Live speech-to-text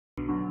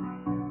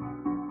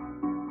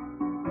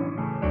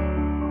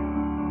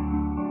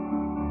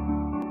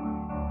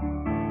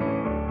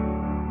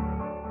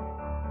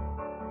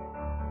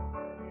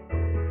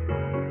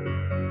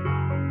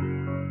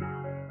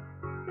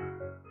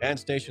And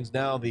stations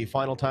now, the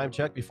final time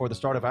check before the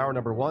start of hour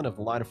number one of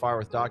The Line of Fire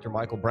with Dr.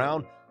 Michael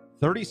Brown.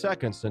 30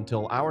 seconds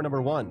until hour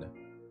number one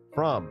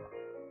from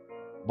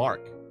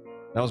Mark.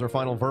 That was our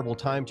final verbal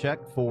time check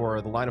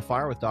for The Line of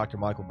Fire with Dr.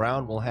 Michael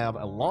Brown. We'll have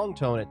a long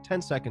tone at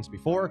 10 seconds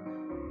before,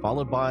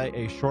 followed by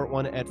a short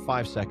one at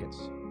 5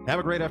 seconds. Have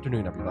a great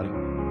afternoon, everybody.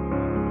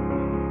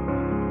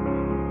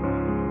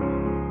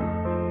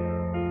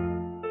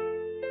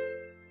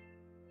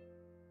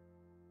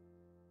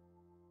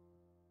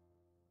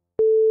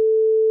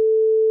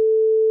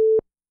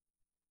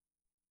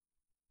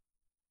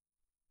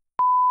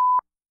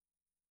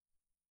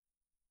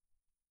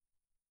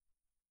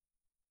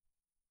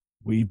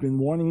 We've been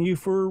warning you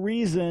for a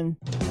reason.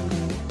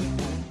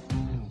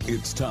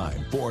 It's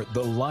time for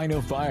The Line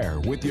of Fire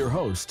with your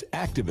host,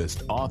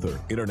 activist, author,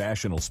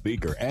 international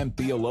speaker, and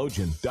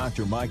theologian,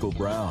 Dr. Michael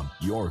Brown,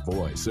 your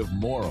voice of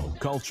moral,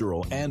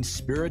 cultural, and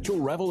spiritual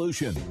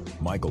revolution.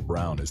 Michael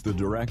Brown is the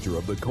director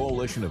of the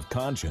Coalition of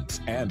Conscience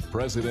and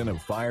president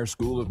of Fire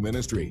School of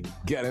Ministry.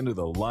 Get into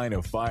The Line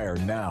of Fire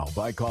now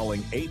by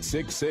calling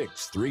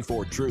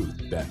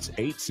 866-34-TRUTH. That's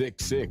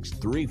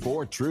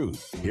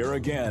 866-34-TRUTH. Here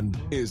again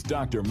is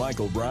Dr.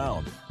 Michael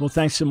Brown. Well,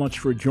 thanks so much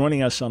for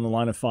joining us on The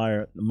Line of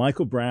Fire.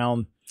 Michael Brown.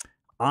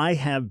 I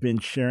have been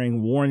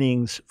sharing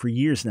warnings for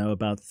years now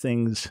about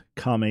things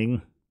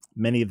coming.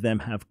 Many of them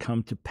have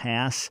come to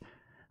pass.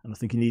 I don't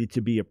think you needed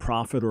to be a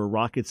prophet or a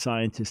rocket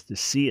scientist to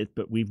see it,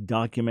 but we've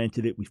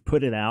documented it, we've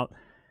put it out.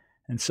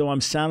 And so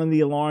I'm sounding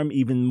the alarm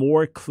even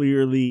more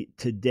clearly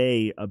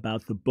today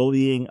about the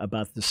bullying,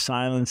 about the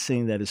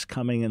silencing that is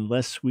coming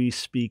unless we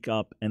speak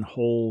up and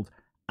hold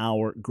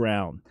our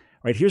ground. All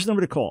right, here's the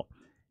number to call.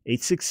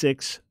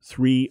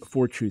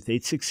 866-34-TRUTH,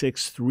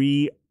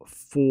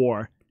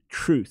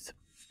 866-34-TRUTH.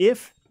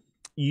 If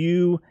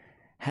you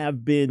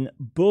have been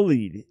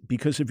bullied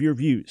because of your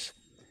views,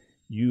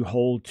 you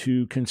hold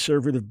to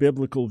conservative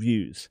biblical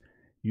views,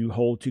 you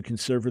hold to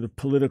conservative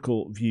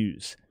political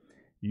views,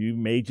 you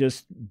may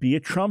just be a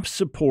Trump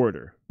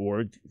supporter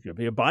or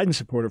be a Biden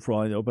supporter for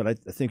all I know, but I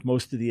think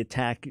most of the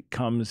attack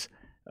comes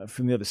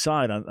from the other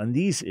side on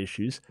these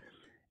issues.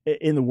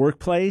 In the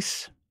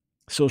workplace,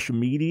 social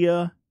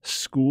media,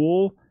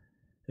 school,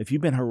 if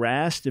you've been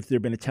harassed, if there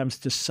have been attempts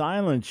to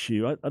silence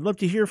you, I'd love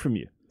to hear from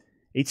you.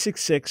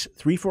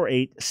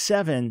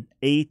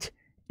 866-348-7884.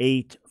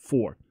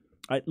 All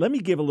right, let me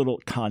give a little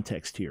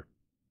context here.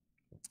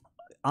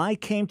 I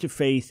came to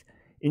faith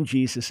in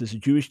Jesus as a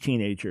Jewish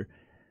teenager,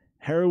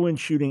 heroin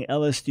shooting,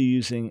 LSD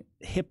using,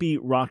 hippie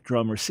rock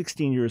drummer,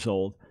 16 years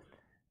old,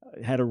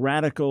 had a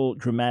radical,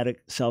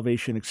 dramatic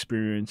salvation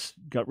experience,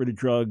 got rid of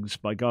drugs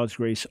by God's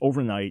grace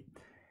overnight,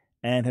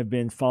 and have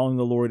been following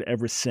the Lord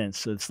ever since.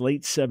 So it's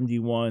late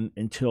 71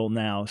 until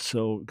now,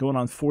 so going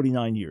on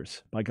 49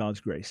 years by God's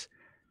grace.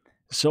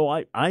 So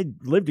I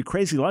lived a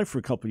crazy life for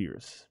a couple of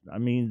years. I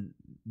mean,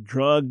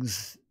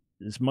 drugs,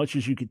 as much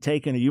as you could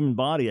take in a human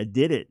body, I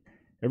did it.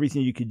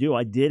 Everything you could do,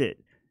 I did it.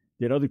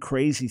 Did other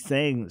crazy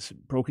things,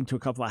 broke into a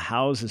couple of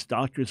houses,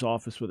 doctor's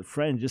office with a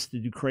friend just to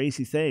do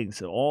crazy things.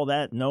 So all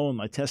that known,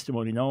 my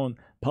testimony known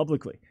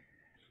publicly.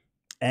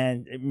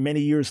 And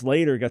many years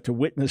later, got to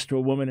witness to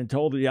a woman and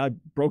told her, yeah, I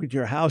broke into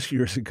your house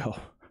years ago.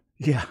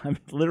 Yeah, I mean,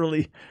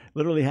 literally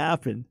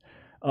happened.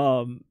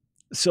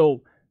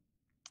 So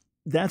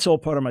that's all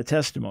part of my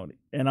testimony.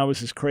 And I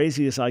was as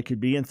crazy as I could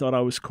be and thought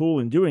I was cool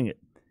in doing it.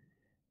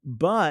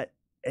 But,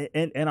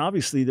 and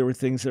obviously there were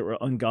things that were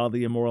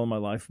ungodly, immoral in my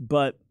life.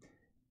 But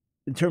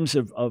in terms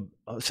of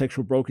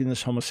sexual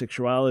brokenness,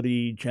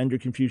 homosexuality, gender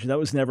confusion, that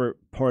was never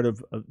part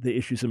of the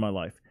issues in my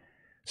life.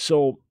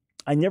 So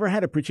I never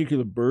had a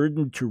particular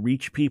burden to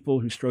reach people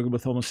who struggled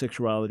with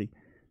homosexuality,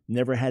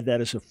 never had that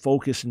as a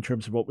focus in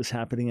terms of what was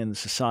happening in the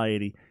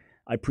society.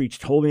 I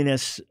preached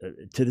holiness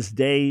to this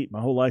day. My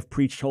whole life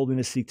preached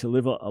holiness, seek to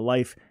live a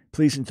life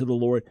pleasing to the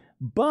Lord.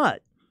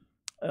 But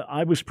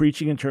I was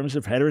preaching in terms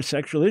of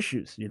heterosexual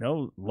issues,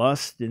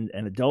 lust and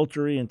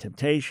adultery and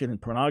temptation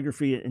and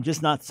pornography, and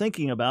just not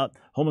thinking about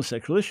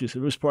homosexual issues.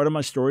 If it was part of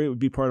my story, it would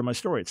be part of my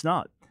story. It's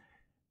not.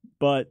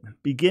 But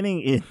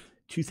beginning in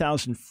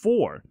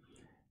 2004,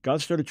 God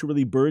started to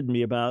really burden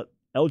me about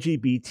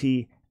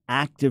LGBT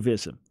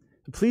activism.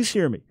 Please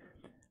hear me.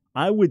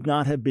 I would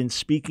not have been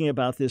speaking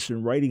about this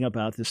and writing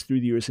about this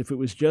through the years if it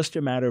was just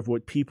a matter of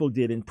what people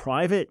did in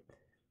private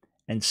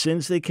and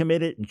sins they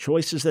committed and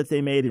choices that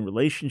they made and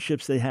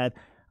relationships they had.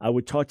 I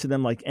would talk to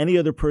them like any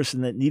other person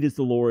that needed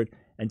the Lord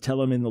and tell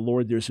them in the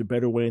Lord there's a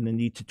better way and the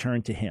need to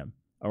turn to Him.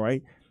 All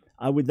right?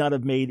 I would not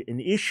have made an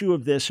issue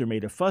of this or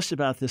made a fuss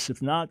about this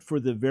if not for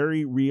the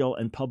very real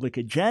and public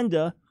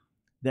agenda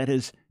that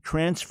has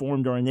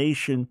transformed our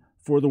nation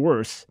for the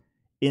worse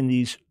in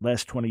these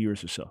last 20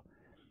 years or so.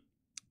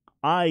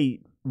 I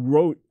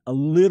wrote a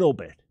little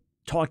bit,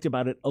 talked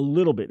about it a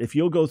little bit. If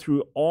you'll go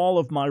through all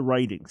of my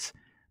writings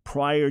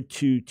prior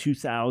to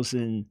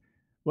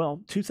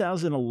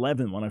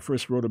 2011, when I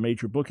first wrote a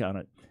major book on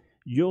it,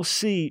 you'll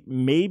see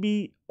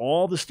maybe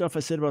all the stuff I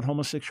said about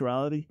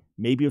homosexuality,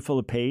 maybe a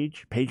full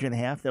page and a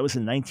half. That was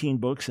in 19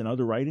 books and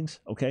other writings,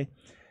 okay?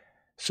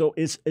 So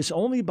it's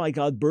only by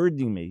God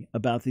burdening me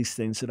about these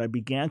things that I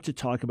began to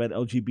talk about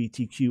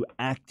LGBTQ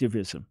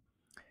activism.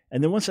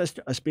 And then once I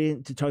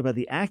began to talk about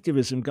the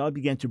activism, God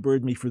began to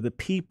burden me for the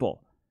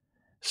people.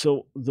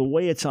 So the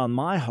way it's on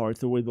my heart,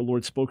 the way the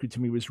Lord spoke it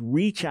to me was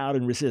reach out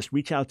and resist.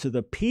 Reach out to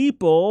the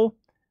people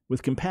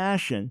with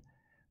compassion.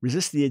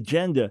 Resist the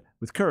agenda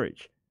with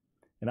courage.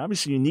 And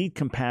obviously you need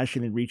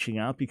compassion in reaching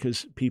out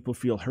because people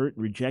feel hurt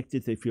and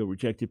rejected. They feel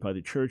rejected by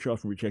the church,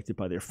 often rejected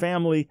by their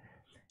family.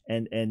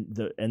 And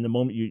the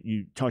moment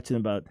you talk to them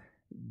about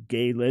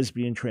gay,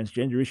 lesbian,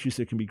 transgender issues,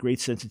 there can be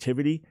great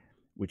sensitivity,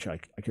 which I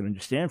can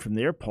understand from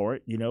their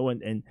part,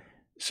 and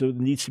so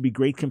there needs to be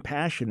great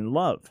compassion and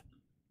love.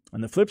 On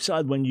the flip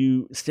side, when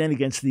you stand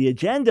against the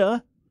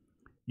agenda,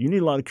 you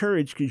need a lot of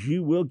courage because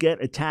you will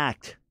get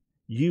attacked.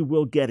 You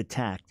will get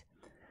attacked.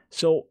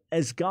 So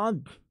as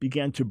God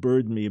began to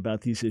burden me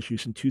about these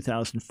issues in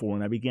 2004,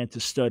 and I began to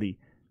study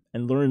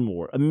and learn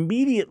more,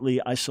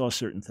 immediately I saw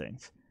certain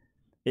things.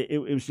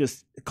 It was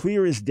just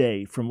clear as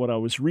day from what I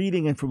was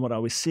reading and from what I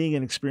was seeing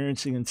and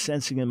experiencing and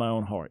sensing in my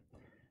own heart.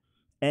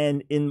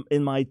 And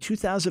in my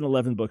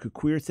 2011 book, A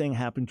Queer Thing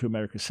Happened to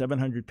America,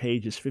 700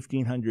 pages,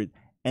 1,500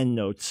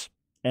 endnotes,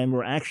 and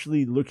we're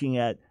actually looking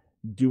at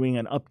doing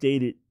an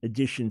updated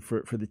edition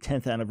for the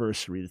 10th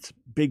anniversary. It's a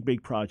big,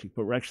 big project,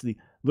 but we're actually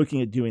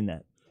looking at doing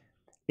that.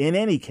 In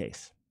any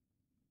case,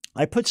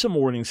 I put some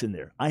warnings in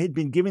there. I had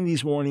been giving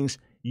these warnings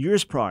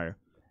years prior,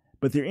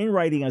 but they're in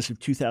writing as of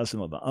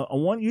 2011. I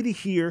want you to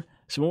hear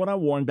some of what I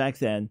warned back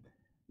then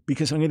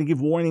because I'm going to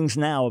give warnings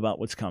now about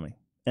what's coming.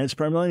 And it's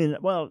primarily,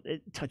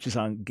 it touches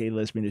on gay,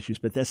 lesbian issues,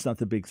 but that's not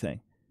the big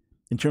thing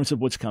in terms of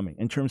what's coming,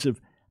 in terms of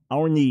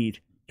our need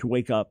to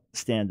wake up,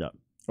 stand up.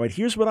 All right,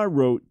 here's what I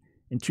wrote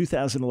in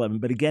 2011,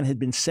 but again, had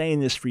been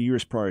saying this for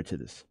years prior to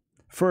this.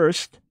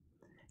 First,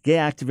 gay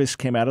activists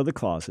came out of the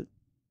closet.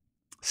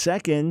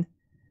 Second,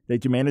 they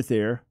demanded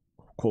their,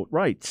 quote,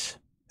 rights.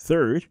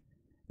 Third,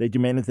 they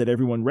demanded that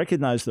everyone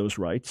recognize those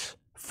rights.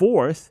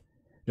 Fourth,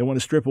 they want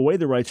to strip away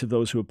the rights of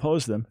those who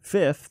oppose them.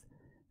 Fifth,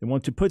 they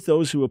want to put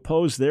those who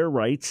oppose their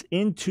rights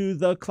into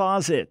the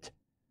closet.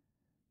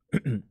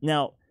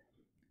 Now,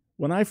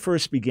 when I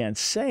first began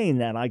saying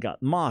that, I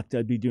got mocked.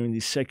 I'd be doing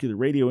these secular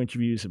radio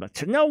interviews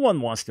about, no one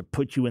wants to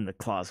put you in the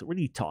closet. What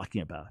are you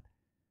talking about?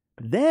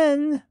 But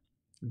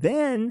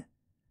then,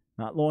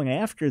 not long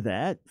after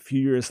that, a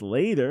few years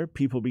later,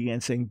 people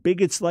began saying,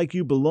 bigots like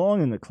you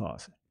belong in the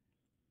closet.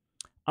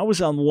 I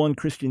was on one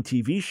Christian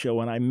TV show,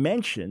 and I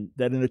mentioned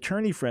that an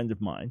attorney friend of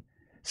mine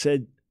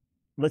said,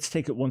 let's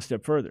take it one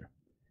step further.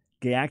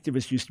 Gay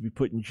activists used to be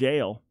put in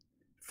jail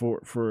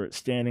for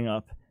standing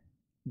up.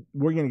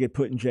 We're going to get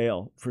put in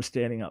jail for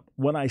standing up.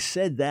 When I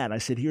said that, I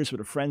said, here's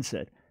what a friend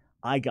said.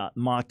 I got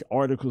mocked,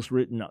 articles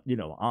written,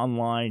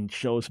 online,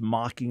 shows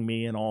mocking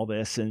me and all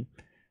this. And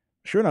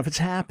sure enough, it's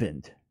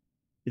happened.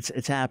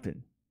 It's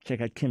happened.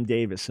 Check out Kim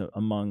Davis,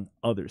 among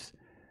others.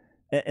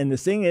 And the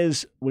thing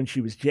is, when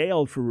she was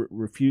jailed for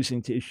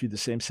refusing to issue the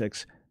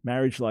same-sex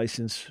marriage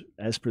license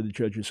as per the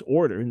judge's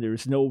order, and there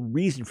was no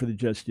reason for the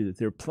judge to do that.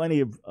 There are plenty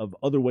of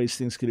other ways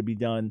things could have been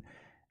done.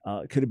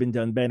 Could have been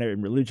done better,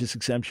 and religious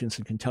exemptions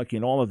in Kentucky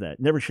and all of that.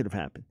 Never should have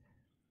happened.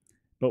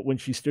 But when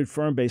she stood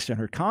firm based on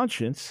her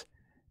conscience,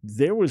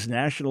 there was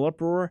national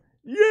uproar.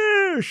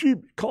 Yeah, she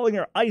calling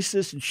her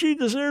ISIS, and she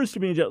deserves to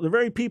be in jail. The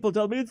very people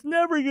tell me it's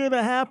never going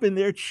to happen.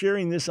 They're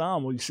cheering this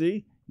on. Well, you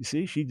see,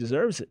 she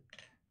deserves it.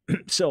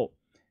 So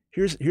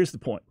here's the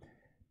point.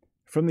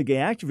 From the gay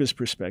activist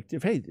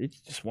perspective, hey, they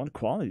just want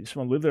equality. They just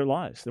want to live their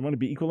lives. They want to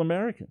be equal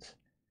Americans.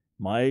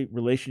 My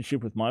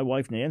relationship with my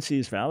wife, Nancy,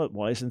 is valid.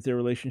 Why isn't their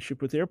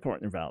relationship with their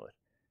partner valid?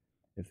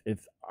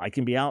 If I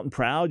can be out and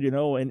proud,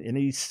 in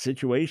any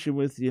situation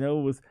with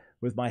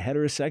my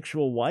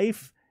heterosexual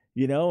wife,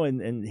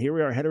 and here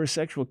we are, a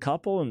heterosexual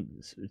couple, and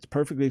it's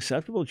perfectly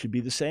acceptable. It should be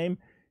the same,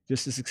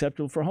 just as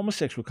acceptable for a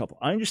homosexual couple.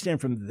 I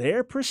understand from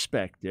their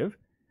perspective,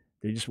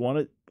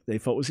 they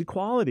felt it was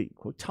equality,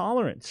 quote,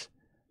 tolerance.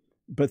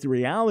 But the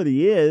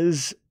reality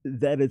is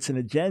that it's an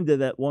agenda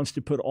that wants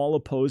to put all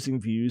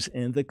opposing views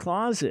in the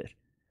closet.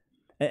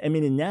 I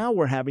mean, and now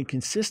we're having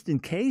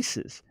consistent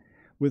cases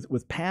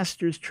with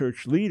pastors,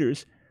 church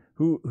leaders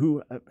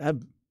who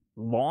have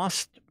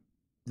lost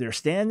their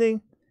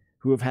standing,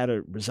 who have had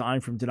to resign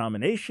from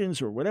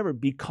denominations or whatever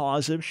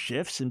because of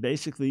shifts, and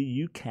basically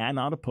you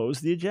cannot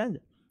oppose the agenda.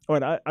 All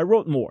right, I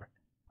wrote more.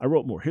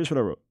 Here's what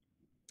I wrote.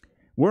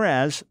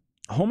 Whereas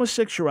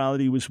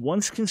homosexuality was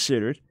once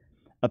considered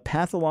a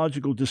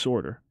pathological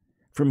disorder,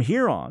 from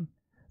here on,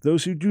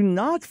 those who do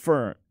not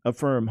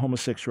affirm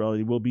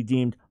homosexuality will be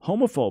deemed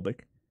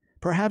homophobic,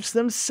 perhaps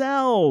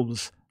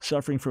themselves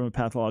suffering from a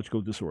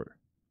pathological disorder.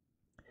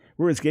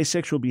 Whereas gay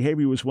sexual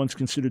behavior was once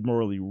considered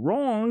morally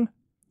wrong,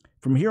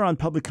 from here on,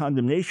 public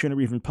condemnation or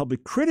even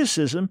public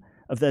criticism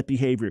of that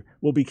behavior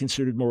will be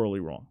considered morally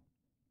wrong.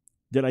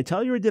 Did I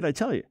tell you or did I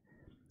tell you?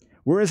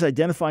 Whereas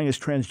identifying as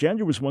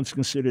transgender was once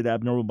considered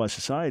abnormal by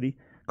society,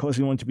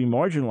 causing one to be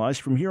marginalized,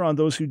 from here on,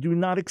 those who do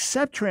not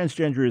accept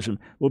transgenderism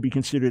will be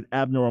considered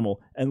abnormal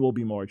and will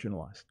be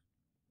marginalized.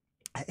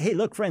 Hey,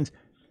 look, friends,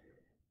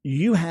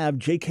 you have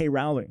J.K.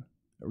 Rowling,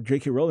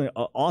 J.K. Rowling,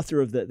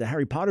 author of the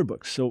Harry Potter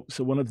books, so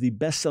one of the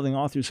best-selling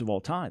authors of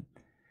all time.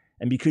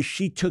 And because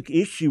she took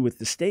issue with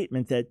the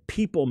statement that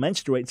people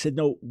menstruate, said,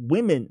 no,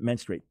 women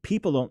menstruate.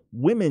 People don't,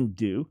 women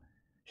do.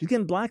 She's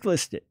getting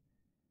blacklisted,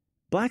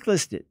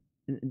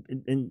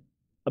 and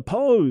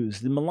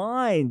opposed and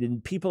maligned,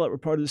 and people that were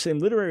part of the same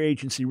literary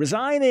agency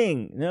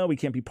resigning. No, we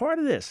can't be part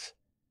of this.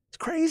 It's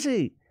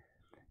crazy.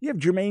 You have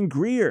Germaine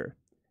Greer,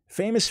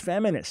 famous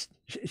feminist.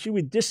 She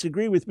would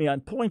disagree with me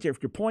on point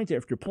after point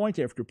after point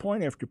after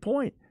point after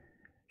point.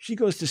 She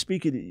goes to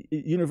speak at the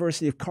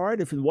University of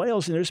Cardiff in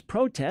Wales, and there's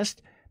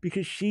protest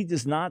because she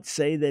does not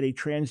say that a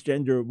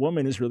transgender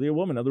woman is really a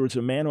woman. In other words,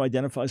 a man who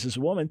identifies as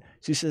a woman.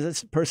 She says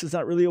this person's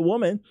not really a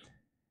woman.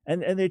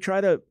 And they try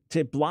to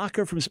block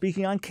her from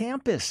speaking on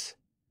campus.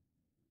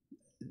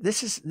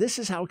 This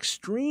is how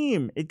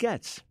extreme it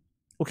gets.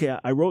 Okay,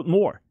 I wrote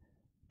more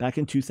back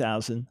in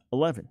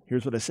 2011.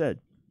 Here's what I said.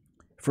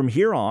 From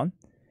here on,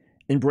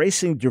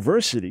 embracing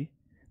diversity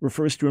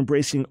refers to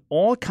embracing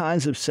all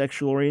kinds of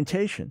sexual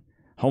orientation,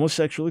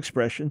 homosexual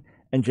expression,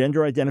 and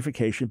gender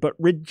identification, but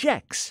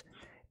rejects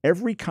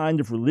every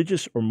kind of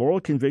religious or moral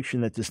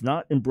conviction that does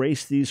not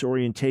embrace these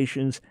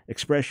orientations,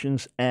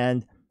 expressions,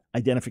 and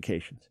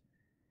identifications.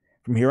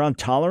 From here on,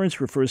 tolerance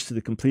refers to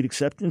the complete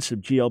acceptance of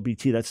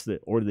GLBT, that's the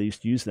order they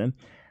used to use then,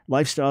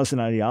 lifestyles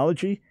and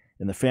ideology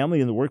in the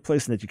family, in the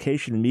workplace, in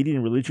education, in media,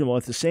 and religion, while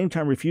at the same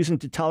time refusing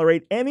to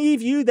tolerate any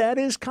view that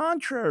is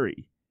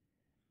contrary.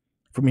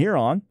 From here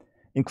on,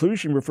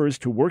 inclusion refers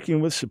to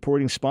working with,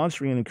 supporting,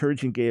 sponsoring, and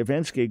encouraging gay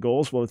events, gay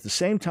goals, while at the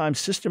same time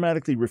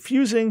systematically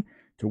refusing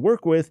to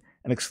work with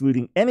and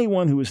excluding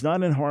anyone who is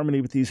not in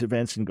harmony with these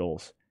events and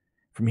goals.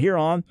 From here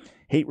on,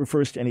 hate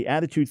refers to any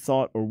attitude,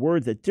 thought, or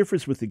word that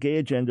differs with the gay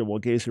agenda, while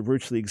gays are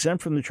virtually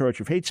exempt from the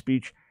charge of hate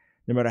speech,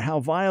 no matter how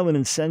vile and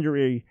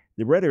incendiary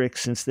the rhetoric,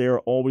 since they are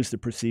always the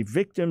perceived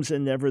victims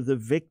and never the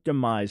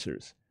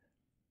victimizers.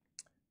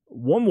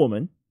 One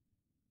woman,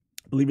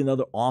 I believe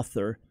another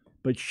author,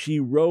 but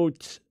she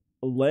wrote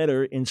a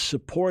letter in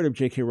support of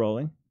J.K.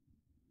 Rowling,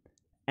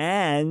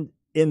 and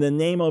in the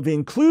name of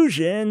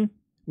inclusion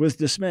was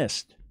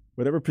dismissed.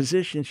 Whatever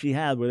position she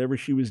had, whatever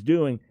she was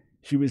doing,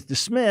 she was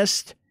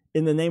dismissed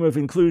in the name of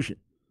inclusion.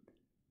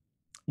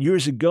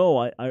 Years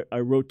ago, I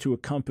wrote to a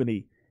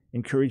company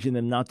encouraging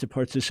them not to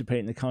participate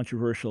in a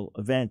controversial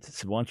event. I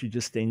said, why don't you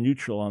just stay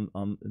neutral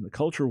in the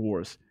culture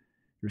wars?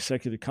 You're a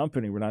secular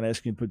company. We're not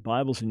asking you to put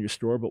Bibles in your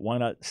store, but why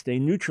not stay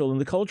neutral in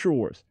the culture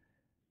wars?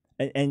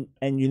 And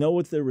you know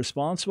what the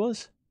response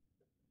was?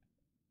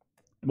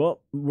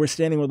 Well, we're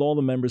standing with all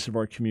the members of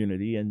our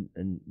community, and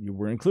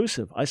we're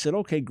inclusive. I said,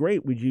 okay,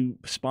 great. Would you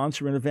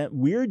sponsor an event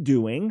we're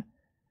doing?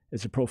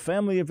 It's a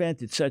pro-family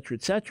event, et cetera,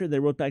 et cetera. They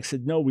wrote back,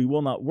 said, no, we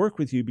will not work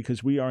with you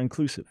because we are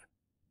inclusive.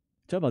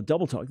 Talk about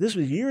double talk. This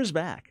was years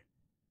back.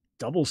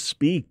 Double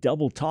speak,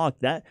 double talk.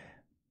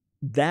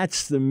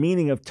 That's the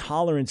meaning of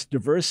tolerance,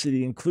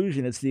 diversity,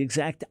 inclusion. It's the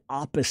exact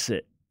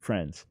opposite,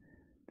 friends.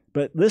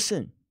 But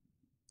listen,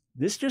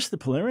 this is just the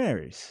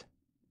preliminaries.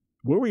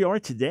 Where we are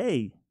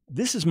today,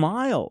 this is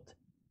mild.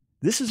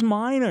 This is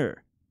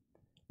minor.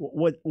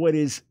 What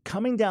is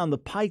coming down the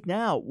pike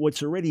now,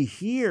 what's already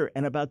here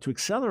and about to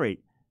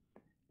accelerate,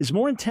 is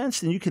more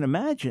intense than you can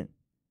imagine.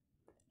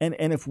 And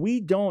if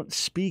we don't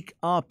speak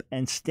up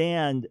and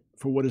stand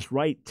for what is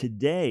right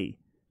today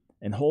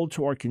and hold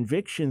to our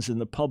convictions in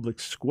the public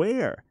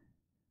square,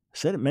 I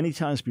said it many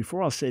times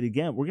before, I'll say it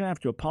again, we're going to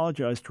have to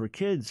apologize to our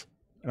kids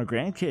and our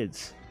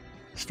grandkids,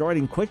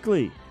 starting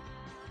quickly.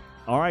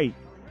 All right,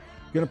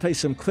 I'm going to play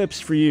some clips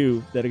for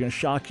you that are going to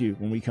shock you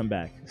when we come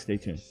back. Stay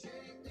tuned.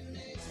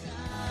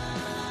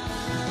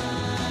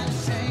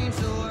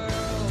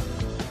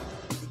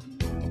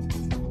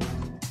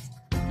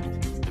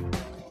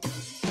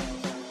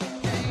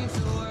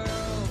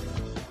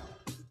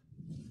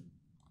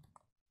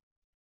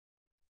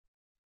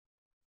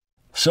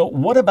 So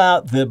what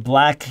about the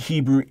black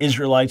Hebrew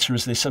Israelites, or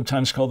as they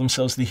sometimes call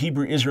themselves, the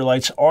Hebrew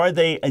Israelites? Are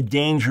they a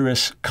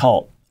dangerous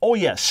cult? Oh,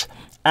 yes,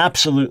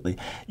 absolutely.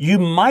 You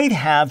might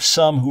have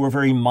some who are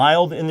very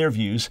mild in their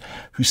views,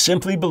 who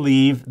simply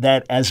believe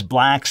that as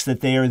blacks,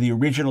 that they are the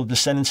original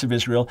descendants of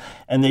Israel,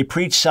 and they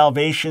preach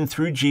salvation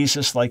through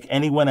Jesus like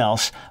anyone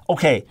else.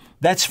 Okay,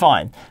 that's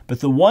fine. But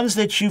the ones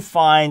that you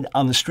find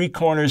on the street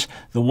corners,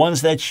 the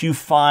ones that you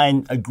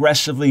find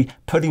aggressively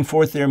putting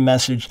forth their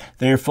message,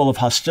 they are full of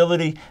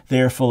hostility, they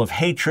are full of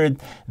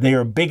hatred, they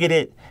are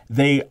bigoted,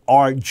 they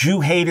are Jew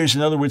haters.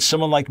 In other words,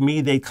 someone like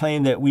me, they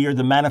claim that we are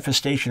the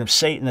manifestation of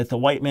Satan, that the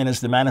white man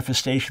is the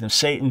manifestation of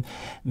Satan.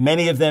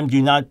 Many of them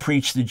do not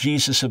preach the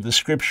Jesus of the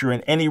Scripture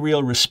in any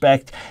real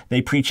respect.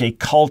 They preach a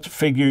cult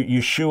figure,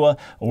 Yeshua,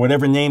 or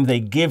whatever name they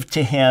give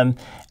to him.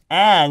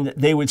 And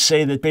they would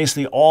say that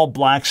basically all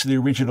blacks are the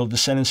original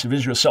descendants of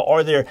Israel. So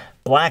are there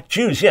black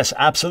Jews? Yes,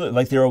 absolutely.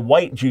 Like there are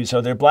white Jews.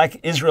 Are there black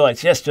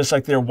Israelites? Yes, just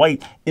like there are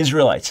white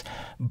Israelites.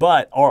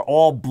 But are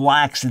all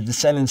blacks the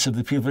descendants of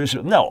the people of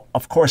Israel? No,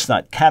 of course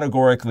not.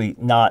 Categorically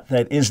not.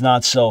 That is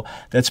not so.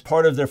 That's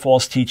part of their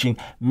false teaching.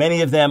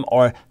 Many of them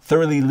are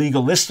thoroughly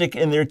legalistic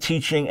in their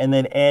teaching and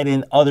then add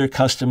in other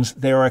customs.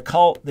 They are a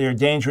cult. They are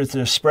dangerous.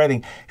 They're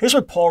spreading. Here's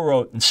what Paul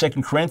wrote in 2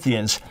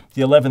 Corinthians,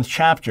 the 11th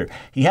chapter.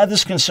 He had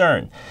this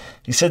concern.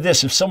 He said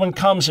this, if someone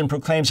comes and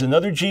proclaims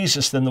another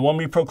Jesus than the one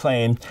we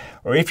proclaimed,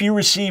 or if you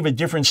receive a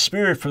different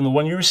spirit from the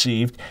one you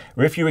received,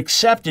 or if you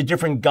accept a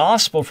different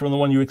gospel from the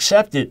one you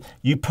accepted,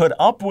 you put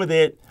up with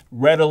it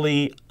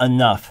readily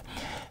enough.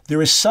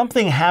 There is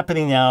something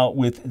happening now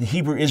with the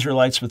Hebrew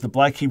Israelites, with the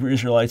black Hebrew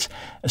Israelites,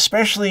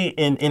 especially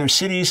in inner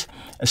cities,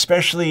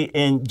 especially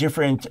in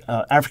different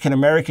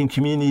African-American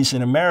communities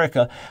in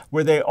America,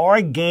 where they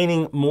are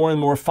gaining more and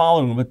more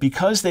following. But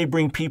because they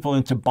bring people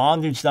into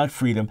bondage, not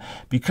freedom,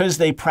 because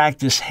they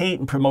practice hate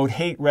and promote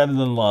hate rather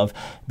than love,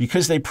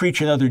 because they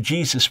preach another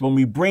Jesus, when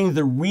we bring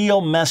the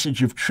real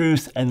message of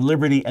truth and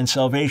liberty and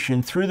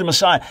salvation through the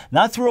Messiah,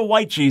 not through a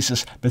white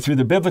Jesus, but through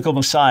the biblical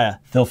Messiah,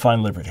 they'll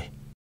find liberty.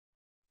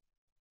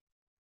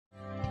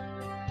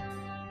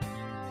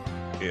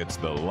 It's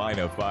The Line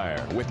of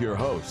Fire with your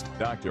host,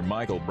 Dr.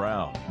 Michael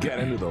Brown. Get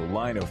into the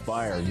Line of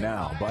Fire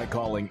now by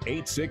calling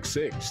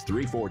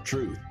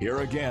 866-34-TRUTH. Here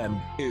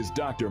again is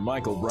Dr.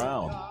 Michael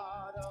Brown.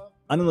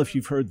 I don't know if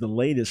you've heard the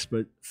latest,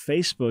 but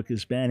Facebook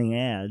is banning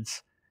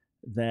ads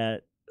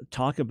that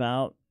talk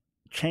about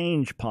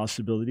change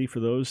possibility for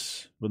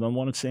those with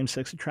unwanted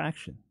same-sex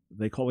attraction.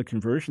 They call it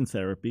conversion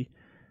therapy.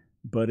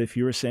 But if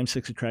you're a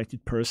same-sex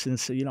attracted person and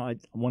say, you know, I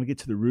want to get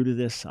to the root of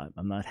this,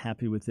 I'm not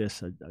happy with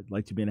this, I'd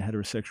like to be in a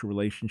heterosexual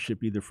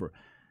relationship either for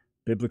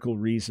biblical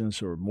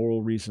reasons or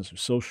moral reasons or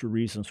social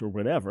reasons or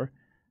whatever,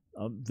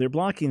 they're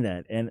blocking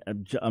that. And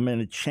I'm in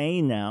a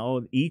chain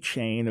now,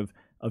 e-chain of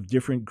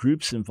different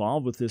groups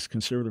involved with this,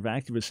 conservative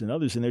activists and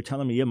others, and they're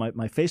telling me, yeah, my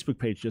Facebook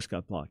page just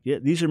got blocked. Yeah,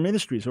 these are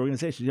ministries,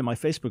 organizations. Yeah, my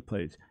Facebook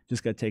page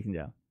just got taken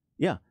down.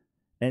 Yeah,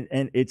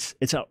 and it's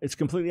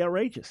completely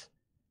outrageous.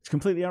 It's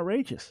completely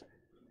outrageous.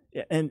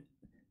 And,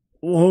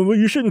 well,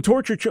 you shouldn't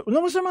torture children.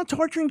 No, I'm not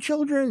torturing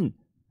children.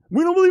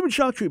 We don't believe in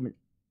shock treatment.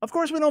 Of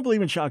course we don't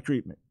believe in shock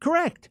treatment.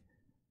 Correct.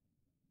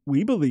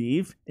 We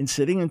believe in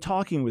sitting and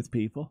talking with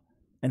people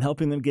and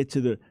helping them get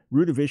to the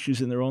root of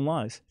issues in their own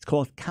lives. It's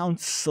called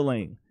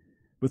counseling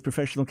with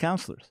professional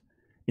counselors.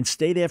 In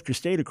state after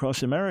state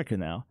across America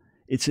now,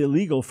 it's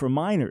illegal for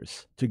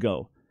minors to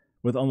go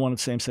with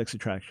unwanted same-sex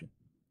attraction.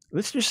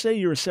 Let's just say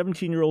you're a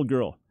 17-year-old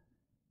girl.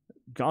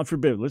 God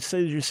forbid, let's say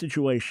there's your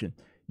situation.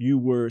 You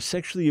were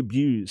sexually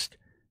abused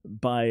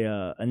by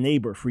a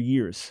neighbor for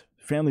years.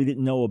 Family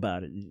didn't know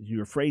about it. You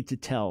were afraid to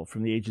tell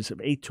from the ages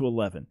of 8 to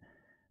 11.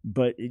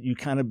 But you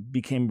kind of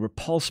became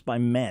repulsed by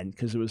men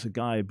because it was a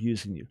guy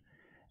abusing you.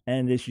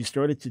 And as you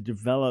started to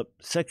develop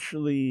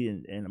sexually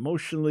and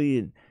emotionally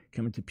and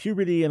come into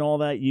puberty and all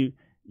that, you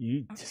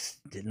just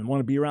didn't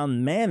want to be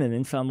around men and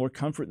then found more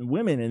comfort in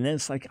women. And then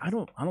it's like, I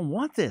don't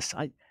want this.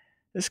 I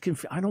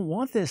don't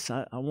want this.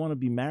 I want to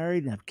be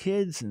married and have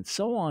kids and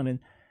so on. And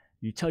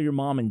you tell your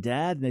mom and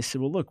dad, and they say,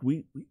 well, look,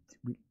 we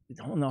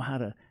don't know how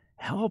to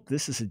help.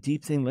 This is a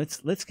deep thing.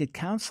 Let's get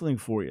counseling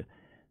for you.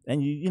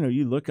 And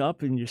you look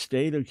up in your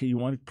state, okay, you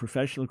want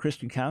professional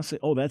Christian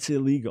counseling? Oh, that's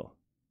illegal.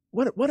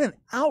 What an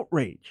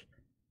outrage.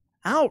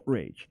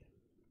 Outrage.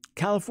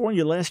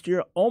 California last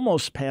year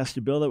almost passed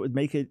a bill that would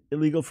make it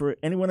illegal for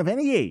anyone of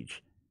any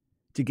age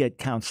to get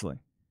counseling.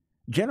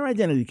 Gender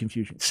identity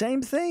confusion,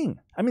 same thing.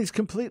 I mean, it's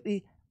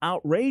completely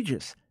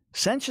outrageous.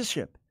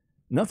 Censorship,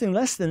 nothing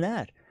less than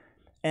that.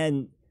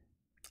 And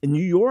in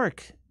New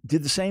York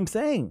did the same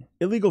thing,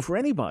 illegal for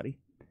anybody.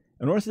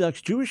 An Orthodox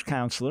Jewish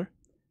counselor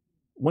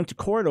went to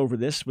court over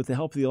this with the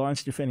help of the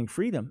Alliance Defending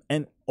Freedom,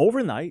 and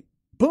overnight,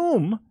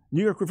 boom,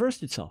 New York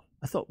reversed itself.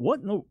 I thought, what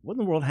in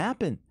the world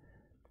happened?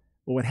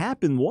 Well, what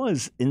happened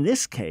was, in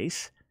this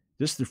case,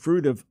 just the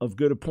fruit of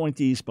good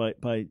appointees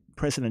by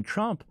President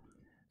Trump,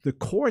 the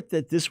court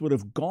that this would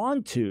have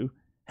gone to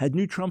had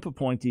new Trump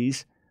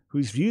appointees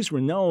whose views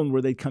were known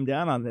where they'd come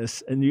down on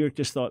this, and New York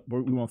just thought,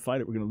 we won't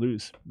fight it, we're going to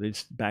lose. They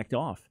just backed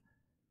off.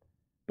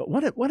 But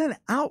what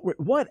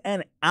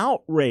an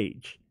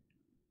outrage.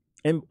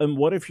 And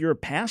what if you're a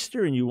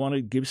pastor and you want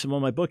to give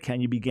someone my book,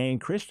 Can You Be Gay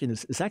and Christian?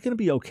 Is that going to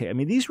be okay? I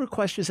mean, these were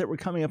questions that were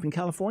coming up in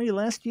California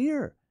last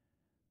year.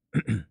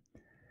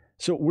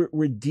 So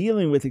we're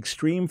dealing with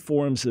extreme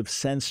forms of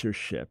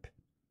censorship.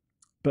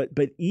 But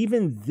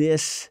even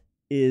this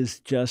is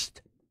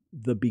just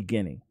the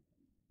beginning.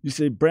 You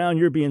say, Brown,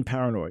 you're being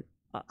paranoid.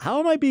 How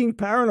am I being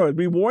paranoid?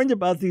 We warned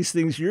about these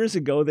things years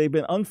ago. They've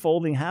been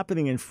unfolding,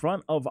 happening in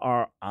front of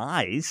our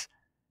eyes.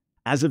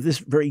 As of this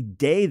very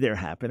day, they're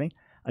happening.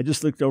 I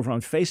just looked over on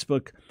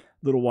Facebook a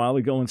little while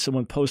ago and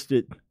someone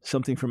posted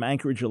something from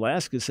Anchorage,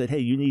 Alaska, said, hey,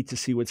 you need to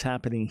see what's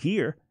happening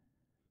here.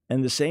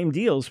 And the same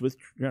deals with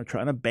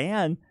trying to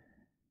ban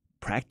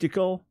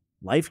practical,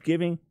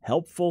 life-giving,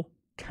 helpful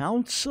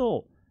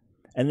counsel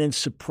and then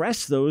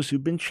suppress those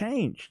who've been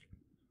changed.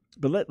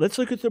 But let's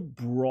look at the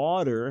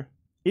broader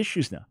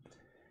issues now.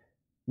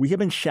 We have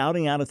been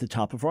shouting out at the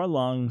top of our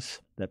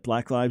lungs that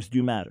Black lives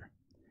do matter.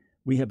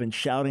 We have been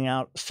shouting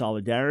out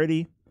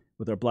solidarity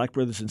with our Black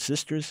brothers and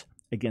sisters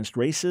against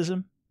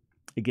racism,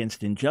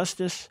 against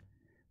injustice.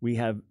 We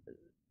have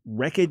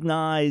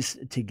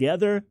recognized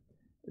together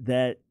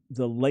that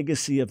the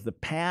legacy of the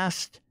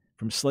past,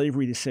 from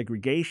slavery to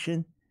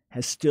segregation,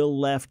 has still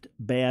left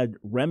bad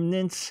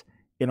remnants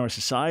in our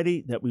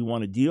society that we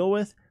want to deal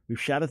with. We've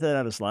shouted that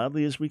out as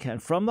loudly as we can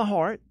from the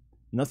heart.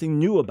 Nothing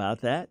new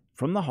about that,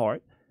 from the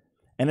heart.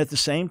 And at the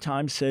same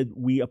time said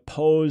we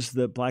oppose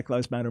the Black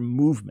Lives Matter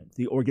movement,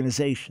 the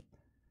organization,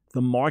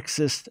 the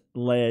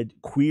Marxist-led,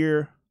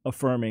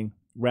 queer-affirming,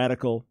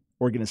 radical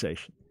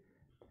organization.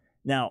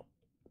 Now,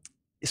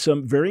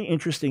 some very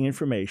interesting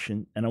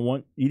information, and I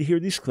want you to hear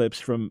these clips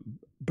from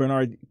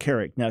Bernard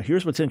Kerik. Now,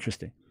 here's what's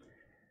interesting.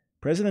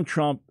 President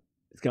Trump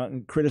has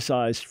gotten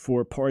criticized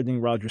for pardoning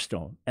Roger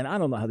Stone. And I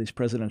don't know how these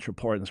presidential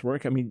pardons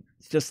work. I mean,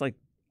 it's just like,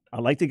 I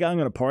like the guy, I'm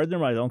going to pardon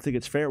him. I don't think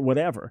it's fair,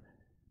 whatever.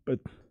 But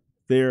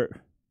they're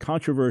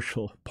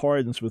controversial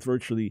pardons with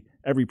virtually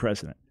every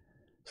president.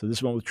 So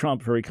this one with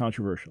Trump, very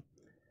controversial.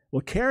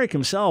 Well, Kerik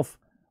himself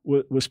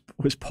was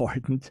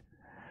pardoned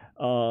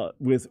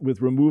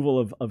with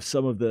removal of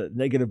some of the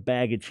negative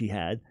baggage he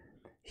had.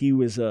 He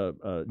was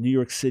a New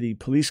York City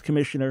police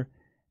commissioner,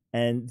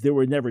 and there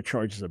were never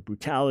charges of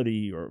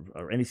brutality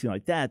or anything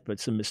like that, but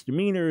some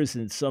misdemeanors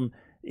and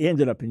he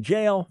ended up in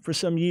jail for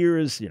some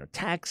years,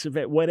 tax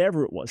event,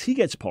 whatever it was. He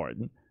gets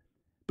pardoned,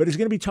 but he's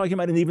going to be talking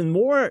about an even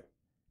more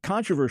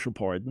controversial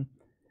pardon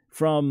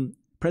from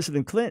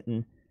President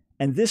Clinton,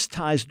 and this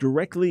ties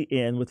directly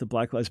in with the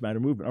Black Lives Matter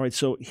movement. All right,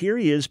 so here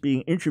he is being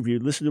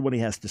interviewed. Listen to what he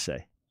has to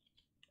say.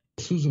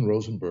 Susan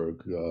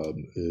Rosenberg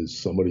is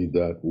somebody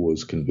that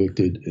was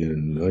convicted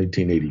in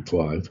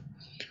 1985.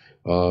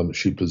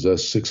 She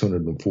possessed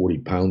 640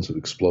 pounds of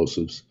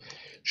explosives.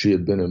 She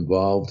had been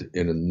involved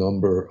in a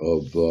number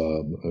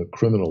of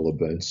criminal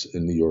events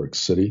in New York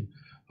City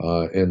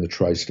and the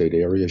tri-state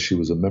area. She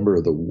was a member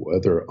of the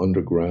Weather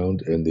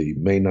Underground and the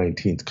May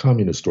 19th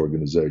Communist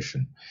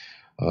Organization.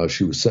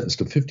 She was sentenced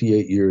to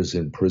 58 years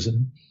in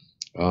prison.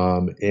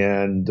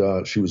 And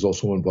she was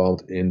also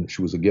involved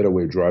she was a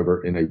getaway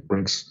driver in a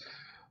Brinks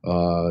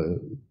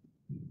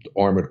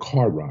armored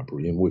car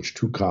robbery in which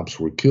 2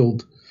 cops were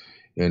killed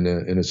and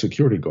a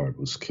security guard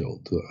was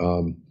killed.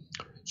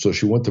 So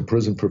she went to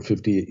prison for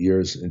 58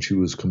 years and she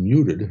was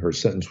commuted. Her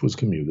sentence was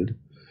commuted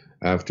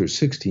after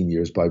 16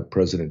 years by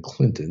President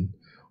Clinton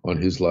on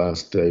his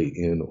last day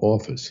in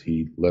office.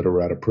 He let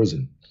her out of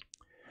prison.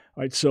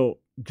 All right. So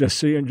just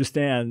so you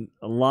understand,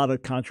 a lot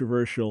of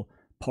controversial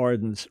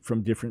pardons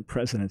from different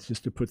presidents,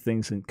 just to put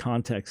things in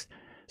context.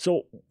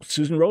 So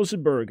Susan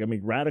Rosenberg,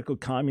 radical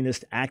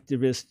communist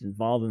activist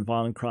involved in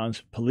violent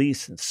crimes,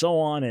 police, and so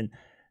on. And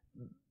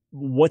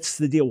what's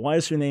the deal? Why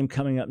is her name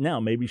coming up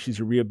now? Maybe she's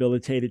a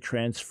rehabilitated,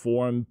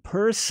 transformed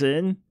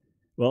person.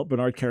 Well,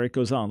 Bernard Kerik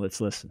goes on. Let's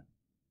listen.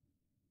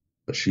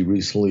 She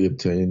recently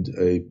obtained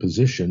a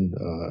position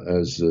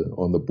as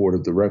on the board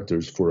of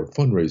directors for a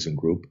fundraising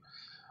group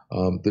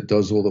that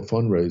does all the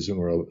fundraising,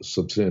 or a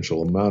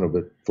substantial amount of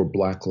it, for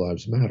Black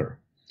Lives Matter.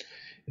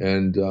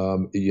 And,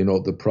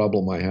 the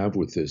problem I have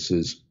with this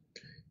is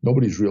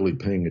nobody's really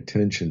paying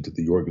attention to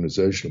the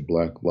organization of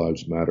Black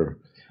Lives Matter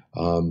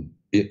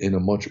in a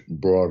much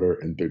broader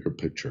and bigger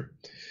picture.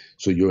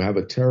 So you have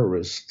a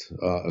terrorist,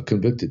 a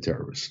convicted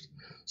terrorist,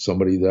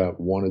 somebody that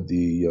wanted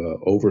the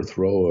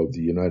overthrow of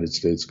the United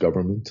States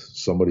government,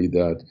 somebody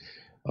that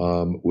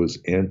was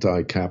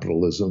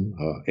anti-capitalism,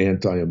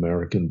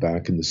 anti-American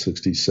back in the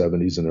 60s,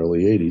 70s, and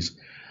early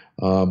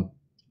 80s.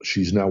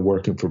 She's now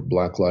working for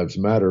Black Lives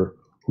Matter,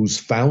 whose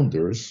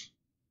founders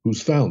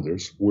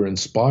were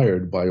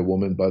inspired by a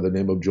woman by the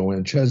name of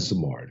Joanne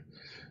Chesimard.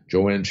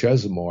 Joanne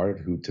Chesimard,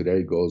 who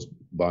today goes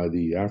by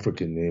the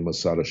African name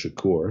Assata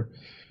Shakur,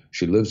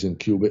 she lives in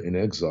Cuba in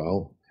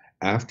exile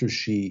after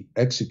she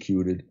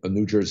executed a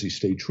New Jersey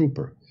state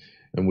trooper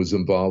and was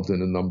involved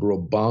in a number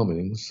of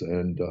bombings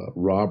and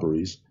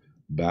robberies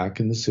back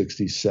in the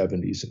 60s,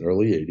 70s, and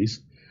early 80s.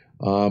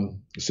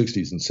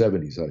 60s and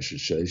 70s, I should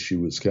say. She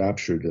was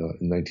captured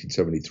in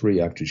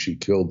 1973 after she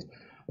killed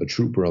a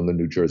trooper on the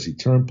New Jersey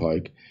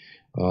Turnpike.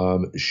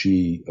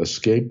 She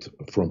escaped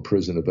from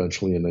prison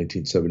eventually in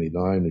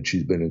 1979, and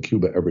she's been in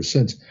Cuba ever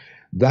since.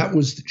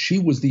 She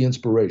was the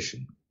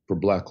inspiration for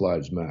Black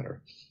Lives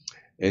Matter.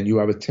 And you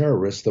have a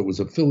terrorist that was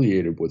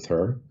affiliated with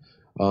her,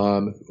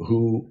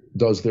 who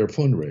does their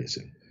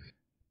fundraising.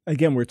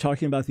 Again, we're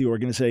talking about the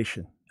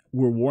organization.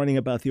 We're warning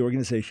about the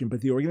organization,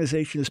 but the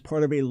organization is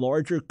part of a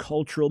larger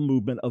cultural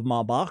movement of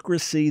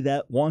mobocracy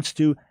that wants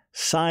to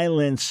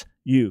silence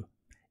you,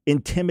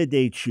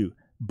 intimidate you,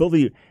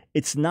 bully you.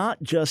 It's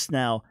not just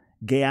now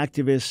gay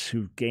activists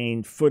who've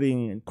gained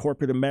footing in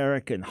corporate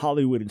America and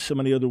Hollywood and so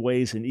many other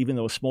ways, and even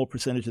though a small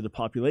percentage of the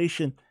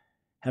population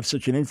have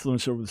such an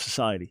influence over the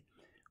society.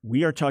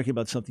 We are talking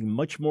about something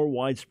much more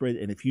widespread,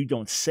 and if you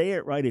don't say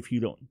it right, if you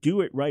don't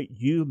do it right,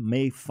 you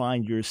may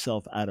find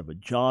yourself out of a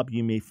job.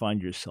 You may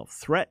find yourself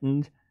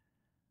threatened.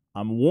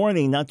 I'm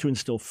warning not to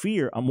instill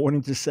fear. I'm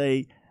warning to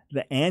say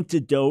The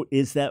antidote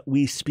is that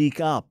we speak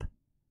up,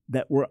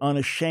 that we're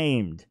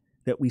unashamed,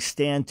 that we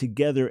stand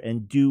together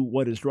and do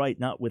what is right,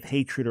 not with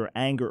hatred or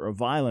anger or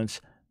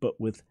violence, but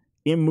with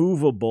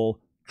immovable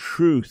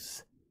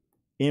truth,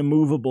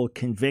 immovable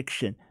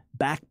conviction,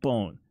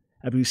 backbone.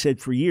 As we said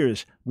for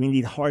years, we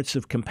need hearts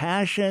of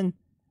compassion,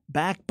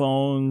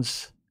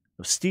 backbones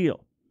of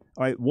steel.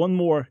 All right, one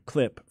more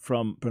clip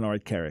from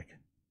Bernard Kerik.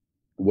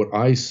 What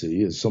I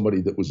see is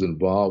somebody that was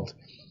involved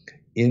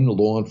in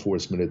law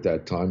enforcement at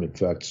that time. In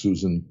fact,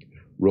 Susan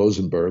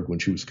Rosenberg, when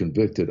she was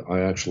convicted,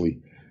 I actually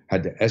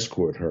had to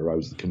escort her. I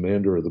was the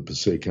commander of the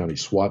Passaic County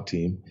SWAT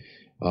team.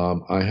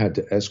 I had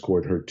to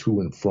escort her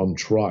to and from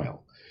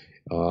trial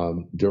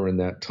during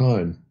that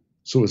time.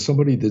 So as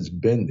somebody that's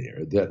been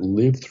there, that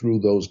lived through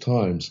those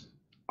times,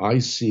 I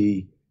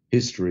see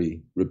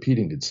history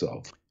repeating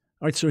itself.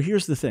 All right, so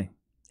here's the thing.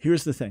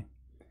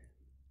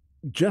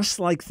 Just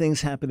like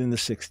things happened in the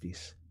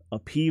 60s,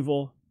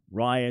 upheaval,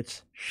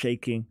 riots,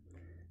 shaking,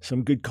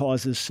 some good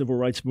causes, civil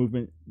rights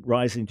movement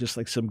rising, just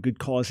like some good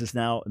causes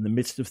now in the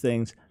midst of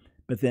things.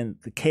 But then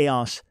the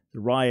chaos,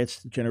 the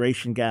riots, the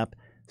generation gap,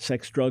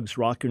 sex, drugs,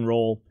 rock and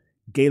roll,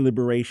 gay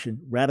liberation,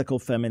 radical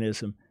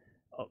feminism,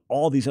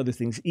 all these other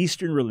things,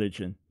 Eastern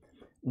religion.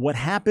 What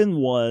happened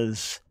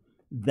was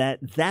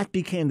that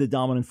became the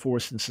dominant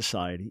force in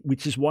society,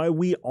 which is why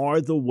we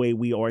are the way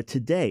we are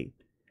today,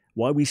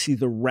 why we see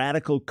the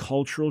radical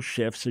cultural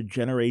shifts a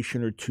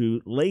generation or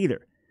two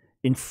later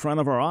in front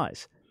of our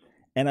eyes.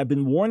 And I've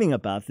been warning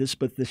about this,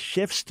 but the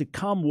shifts to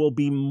come will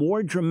be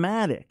more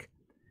dramatic,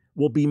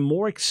 will be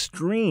more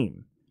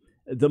extreme.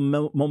 The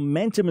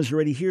momentum is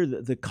already here.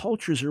 The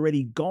culture is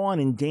already gone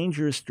in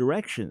dangerous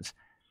directions.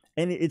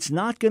 And it's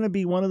not going to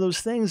be one of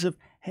those things of,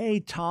 hey,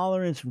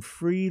 tolerance and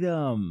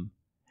freedom.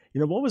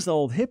 You know, what was the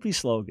old hippie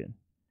slogan?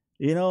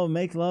 You know,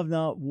 make love,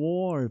 not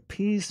war,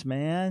 peace,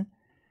 man.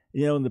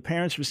 You know, and the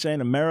parents were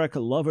saying, America,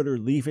 love it or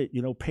leave it,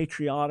 you know,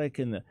 patriotic.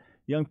 And the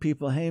young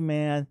people, hey,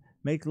 man,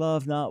 make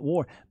love, not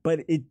war.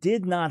 But it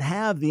did not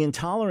have the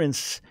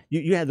intolerance.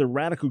 You had the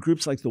radical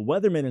groups like the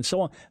Weathermen and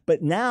so on.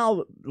 But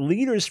now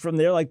leaders from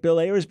there, like Bill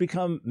Ayers,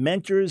 become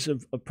mentors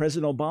of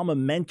President Obama,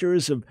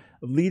 mentors of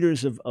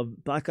leaders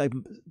of Black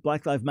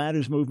Lives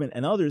Matters movement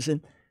and others.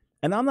 And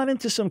I'm not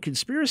into some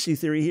conspiracy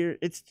theory here.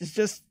 It's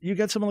just you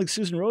got someone like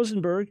Susan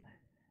Rosenberg,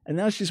 and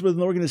now she's with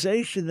an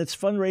organization that's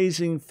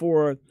fundraising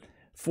for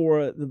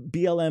the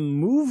BLM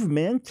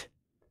movement.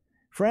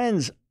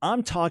 Friends,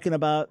 I'm talking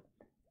about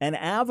an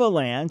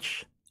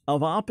avalanche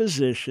of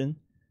opposition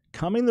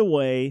coming the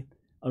way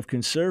of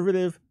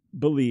conservative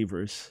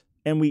believers.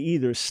 And we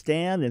either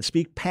stand and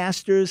speak,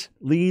 pastors,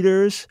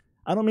 leaders.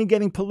 I don't mean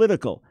getting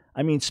political.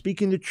 I mean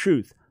speaking the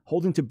truth,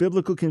 holding to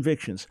biblical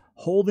convictions,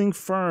 holding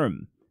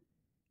firm.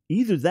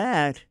 Either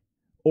that,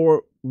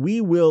 or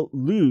we will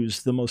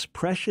lose the most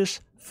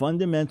precious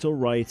fundamental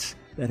rights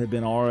that have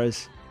been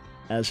ours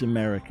as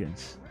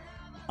Americans.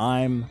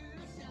 I'm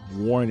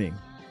warning.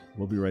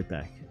 We'll be right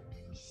back.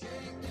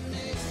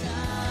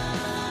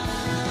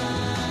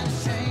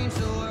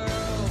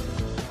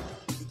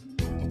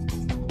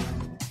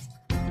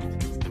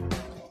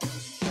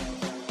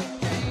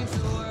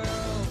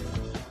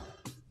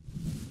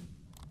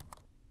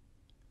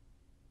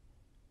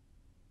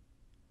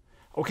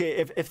 Okay,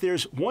 if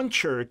there's one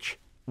church,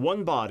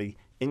 one body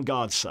in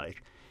God's sight,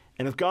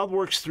 and if God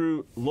works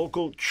through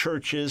local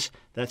churches,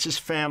 that's his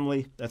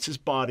family, that's his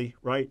body,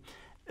 right?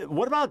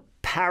 What about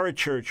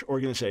parachurch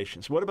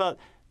organizations? What about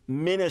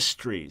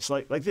ministries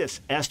like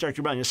this? Ask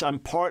Dr. Brown. Yes, I'm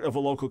part of a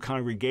local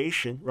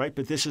congregation, right?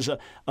 But this is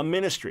a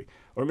ministry,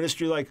 or a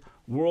ministry like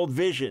World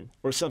Vision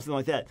or something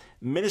like that.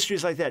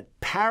 Ministries like that,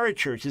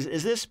 parachurches,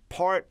 is this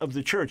part of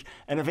the church,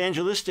 an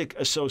evangelistic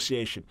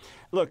association?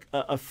 Look,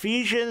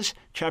 Ephesians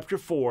chapter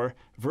 4,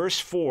 verse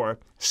 4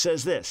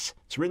 says this.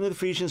 It's written in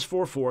Ephesians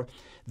 4:4.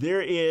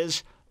 There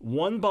is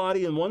one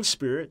body and one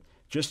spirit,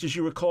 just as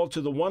you were called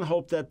to the one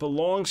hope that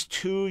belongs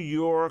to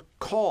your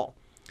call.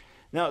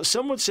 Now,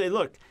 some would say,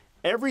 look,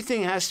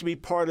 everything has to be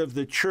part of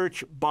the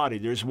church body.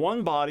 There's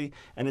one body,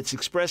 and it's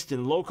expressed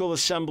in local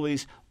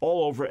assemblies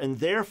all over, and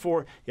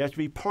therefore you have to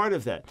be part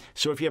of that.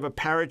 So if you have a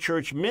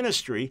parachurch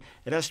ministry,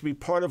 it has to be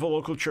part of a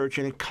local church,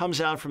 and it comes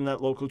out from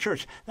that local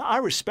church. Now, I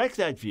respect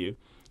that view,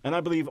 and I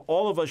believe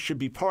all of us should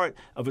be part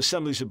of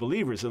assemblies of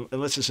believers,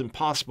 unless it's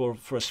impossible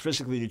for us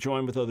physically to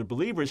join with other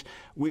believers.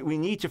 We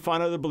need to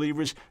find other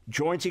believers,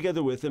 join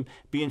together with them,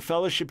 be in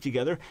fellowship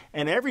together,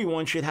 and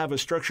everyone should have a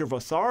structure of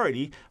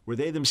authority where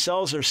they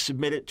themselves are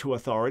submitted to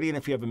authority. And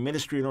if you have a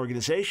ministry and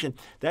organization,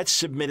 that's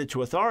submitted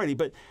to authority.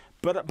 But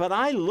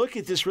I look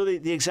at this really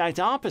the exact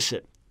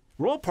opposite.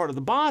 We're all part of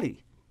the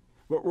body.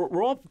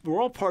 We're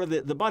all part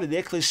of the body, the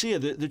ecclesia,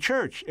 the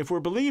church, if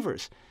we're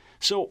believers.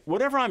 So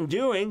whatever I'm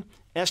doing,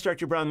 Ask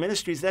Dr. Brown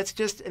Ministries, that's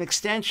just an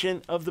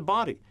extension of the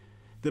body.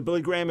 The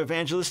Billy Graham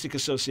Evangelistic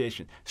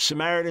Association,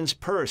 Samaritan's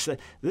Purse,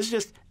 this is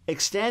just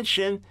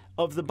extension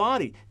of the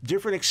body,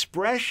 different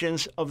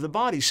expressions of the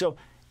body. So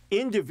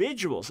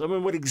individuals, I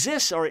mean, what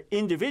exists are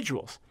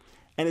individuals.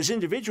 And as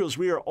individuals,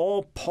 we are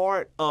all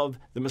part of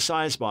the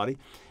Messiah's body.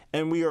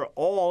 and we are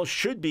all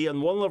should be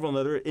on one level or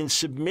another in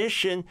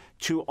submission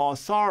to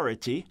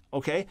authority.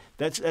 Okay,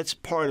 that's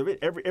part of it.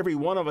 Every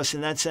one of us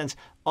in that sense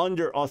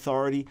under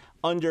authority,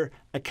 under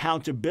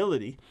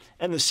accountability.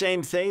 And the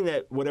same thing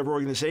that whatever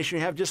organization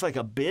you have, just like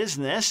a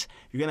business,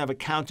 you're going to have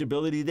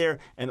accountability there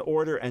and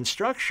order and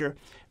structure.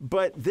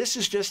 But this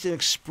is just an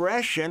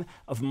expression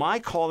of my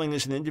calling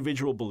as an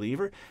individual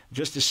believer,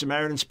 just as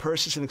Samaritan's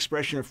Purse is an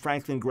expression of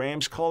Franklin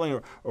Graham's calling,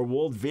 or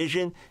World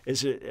Vision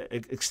is an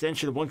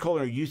extension of one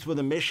calling, or Youth with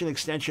a Mission,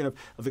 extension of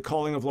the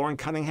calling of Lauren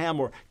Cunningham,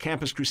 or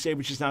Campus Crusade,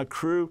 which is now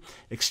Cru,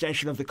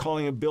 extension of the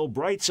calling of Bill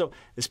Bright. So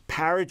this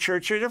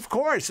parachurch, of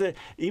course,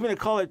 even to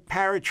call it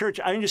parachurch,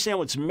 I understand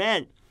what's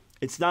meant.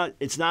 It's not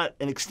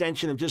an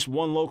extension of just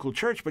one local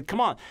church, but come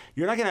on,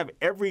 you're not going to have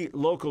every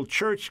local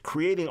church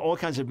creating all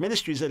kinds of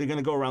ministries that are going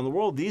to go around the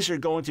world. These are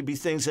going to be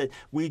things that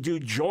we do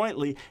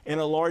jointly in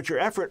a larger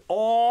effort,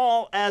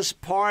 all as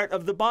part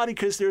of the body,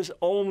 because there's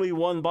only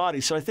one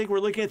body. So I think we're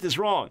looking at this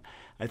wrong.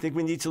 I think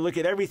we need to look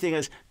at everything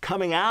as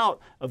coming out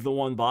of the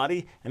one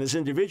body, and as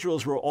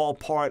individuals, we're all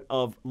part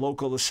of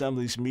local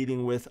assemblies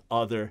meeting with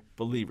other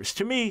believers.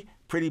 To me,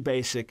 pretty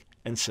basic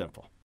and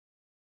simple.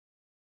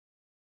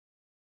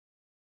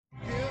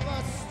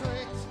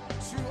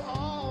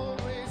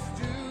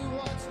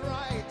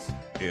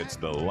 It's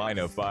The Line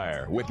of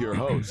Fire with your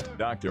host,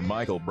 Dr.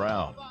 Michael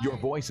Brown, your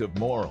voice of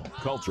moral,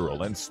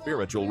 cultural, and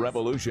spiritual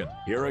revolution.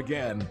 Here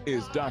again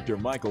is Dr.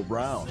 Michael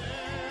Brown.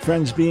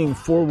 Friends, being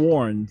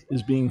forewarned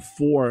is being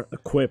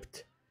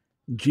fore-equipped.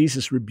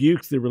 Jesus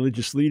rebuked the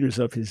religious leaders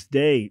of his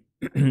day,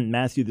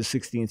 Matthew the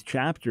 16th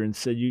chapter, and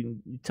said, you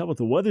tell what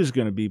the weather's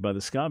going to be by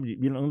the sky, but you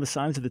don't know the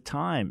signs of the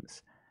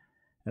times.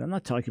 And I'm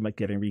not talking about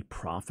getting every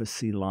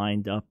prophecy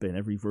lined up and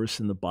every verse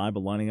in the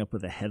Bible lining up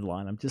with a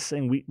headline. I'm just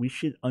saying we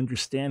should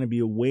understand and be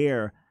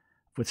aware of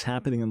what's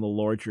happening in the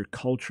larger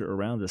culture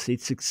around us.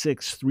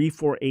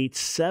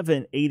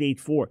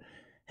 866-348-7884.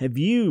 Have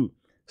you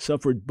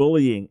suffered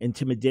bullying,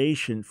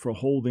 intimidation for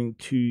holding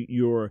to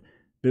your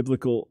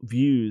biblical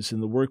views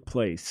in the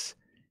workplace,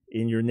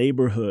 in your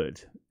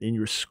neighborhood, in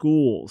your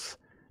schools?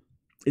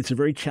 It's a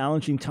very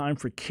challenging time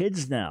for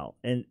kids now,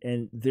 and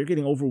they're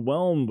getting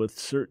overwhelmed with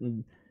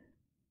certain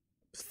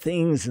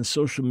things in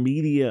social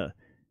media,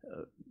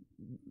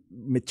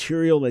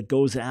 material that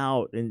goes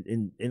out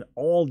in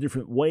all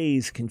different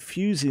ways,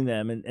 confusing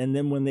them. And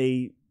then when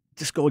they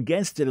just go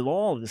against it at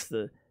all, just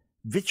the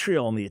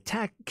vitriol and the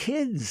attack.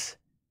 Kids,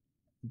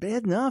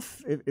 bad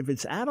enough if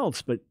it's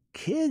adults, but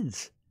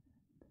kids.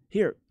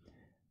 Here,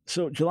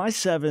 so July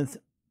 7th,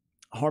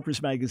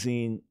 Harper's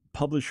Magazine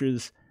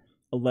publishes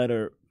a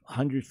letter,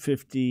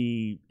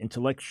 150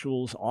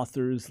 intellectuals,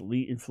 authors,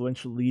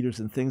 influential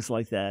leaders, and things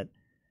like that,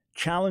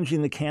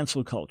 challenging the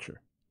cancel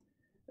culture,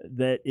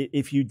 that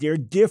if you dare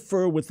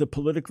differ with the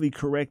politically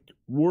correct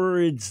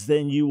words,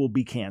 then you will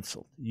be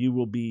canceled.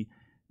 You'll be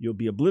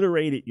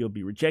obliterated. You'll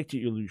be rejected.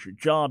 You'll lose your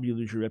job. You'll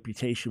lose your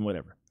reputation,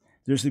 whatever.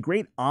 There's a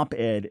great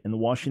op-ed in the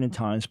Washington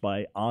Times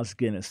by Os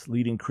Guinness,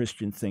 leading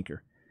Christian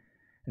thinker.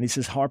 And he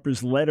says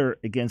Harper's letter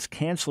against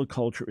cancel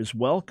culture is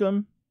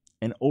welcome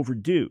and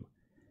overdue.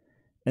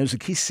 And there's a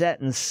key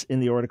sentence in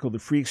the article: the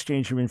free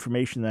exchange of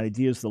information and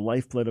ideas, the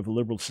lifeblood of a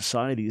liberal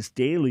society, is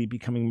daily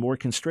becoming more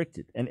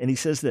constricted. And he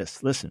says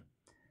this, listen,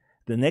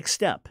 the next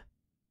step,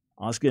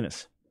 Os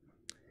Guinness,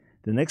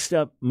 the next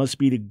step must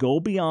be to go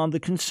beyond the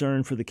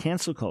concern for the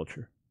cancel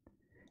culture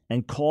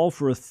and call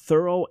for a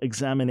thorough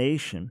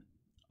examination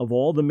of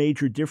all the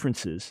major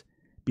differences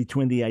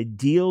between the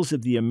ideals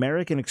of the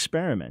American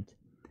experiment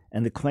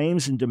and the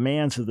claims and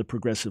demands of the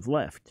progressive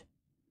left.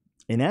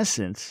 In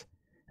essence,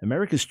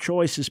 America's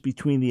choice is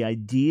between the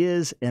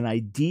ideas and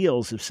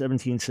ideals of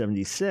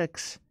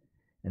 1776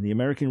 and the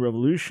American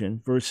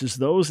Revolution versus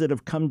those that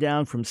have come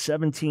down from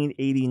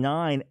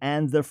 1789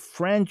 and the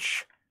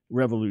French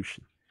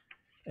Revolution.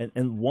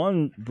 And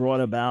one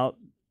brought about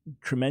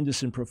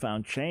tremendous and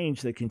profound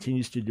change that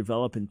continues to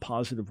develop in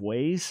positive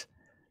ways.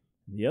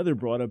 The other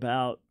brought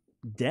about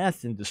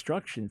death and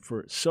destruction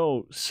for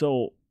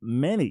so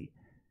many.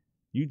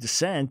 You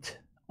dissent,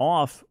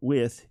 off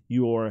with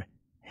your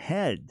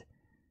head.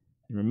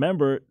 And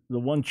remember, the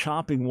one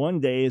chopping one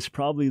day is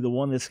probably the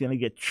one that's going to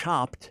get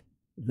chopped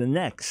the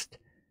next.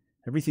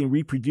 Everything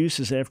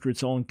reproduces after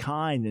its own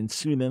kind, and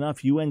soon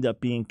enough, you end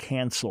up being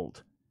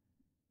canceled.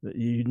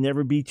 You'd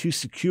never be too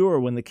secure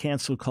when the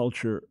cancel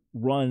culture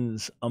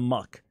runs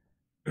amok.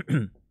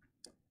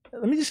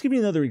 Let me just give you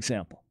another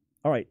example.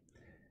 All right.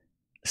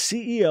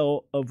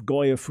 CEO of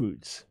Goya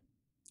Foods.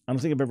 I don't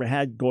think I've ever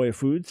had Goya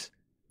Foods.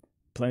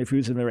 Plenty of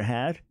Foods I've never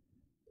had.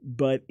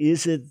 But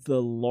is it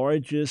the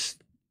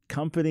largest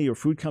company or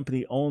food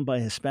company owned by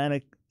a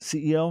Hispanic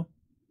CEO?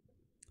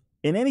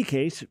 In any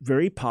case,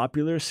 very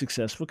popular,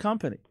 successful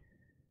company.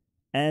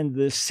 And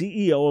the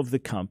CEO of the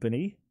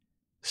company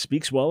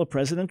speaks well of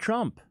President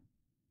Trump.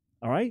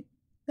 All right?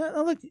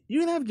 Now look, you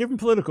can have different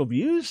political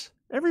views.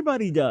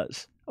 Everybody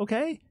does.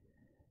 Okay?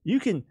 You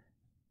can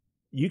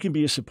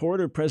be a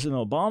supporter of President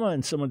Obama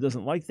and someone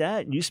doesn't like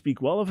that, and you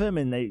speak well of him,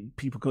 and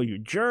people call you a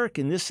jerk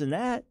and this and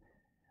that.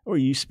 Or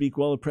you speak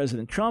well of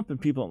President Trump and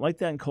people don't like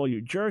that and call you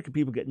a jerk and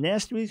people get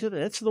nasty with each other.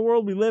 That's the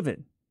world we live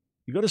in.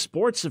 You go to a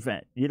sports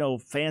event,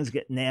 fans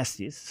get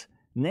nasty. It's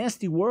a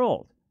nasty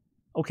world.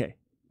 Okay.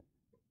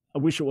 I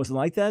wish it wasn't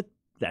like that.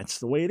 That's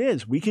the way it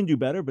is. We can do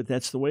better, but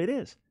that's the way it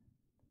is.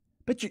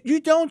 But you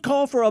don't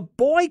call for a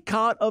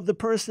boycott of the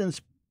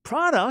person's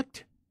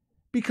product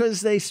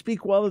because they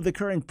speak well of the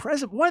current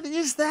president. What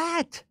is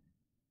that?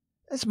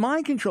 That's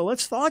mind control.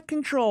 That's thought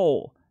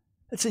control.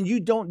 That's saying you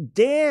don't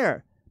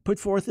dare put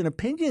forth an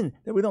opinion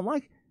that we don't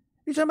like.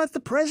 You're talking about the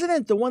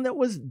president, the one that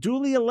was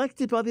duly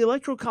elected by the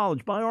Electoral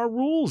College, by our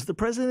rules, the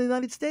president of the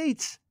United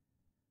States,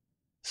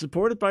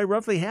 supported by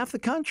roughly half the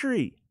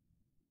country.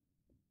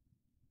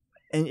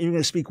 And you're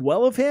going to speak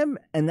well of him,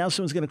 and now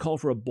someone's going to call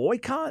for a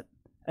boycott?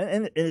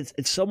 And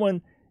it's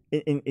someone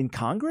in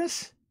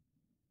Congress?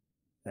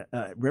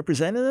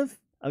 Representative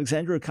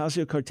Alexandria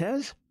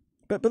Ocasio-Cortez?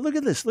 But look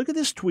at this. Look at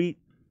this tweet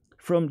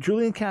from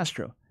Julian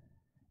Castro.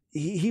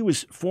 He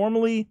was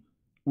formerly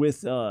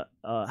with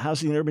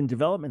Housing and Urban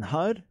Development,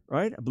 HUD,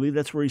 right? I believe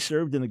that's where he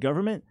served in the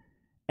government,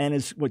 and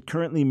is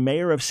currently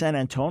mayor of San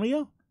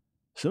Antonio.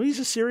 So he's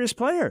a serious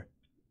player.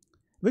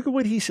 Look at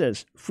what he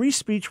says. Free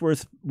speech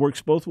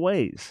works both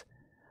ways.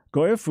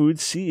 Goya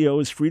Foods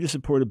CEO is free to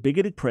support a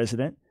bigoted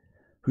president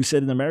who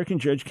said an American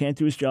judge can't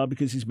do his job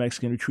because he's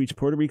Mexican, who treats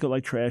Puerto Rico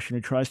like trash and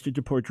who tries to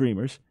deport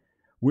dreamers.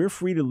 We're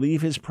free to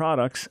leave his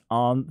products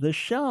on the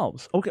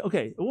shelves.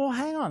 Okay. Well,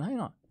 hang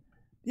on.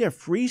 Yeah,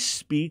 free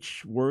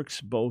speech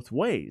works both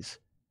ways.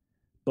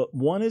 But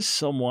one is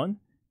someone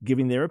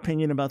giving their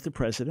opinion about the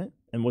president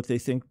and what they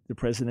think the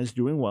president is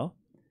doing well.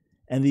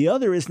 And the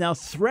other is now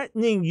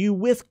threatening you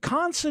with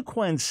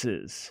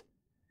consequences.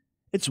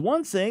 It's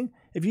one thing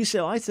if you say,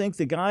 I think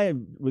the guy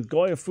with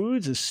Goya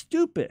Foods is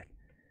stupid,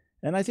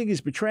 and I think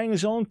he's betraying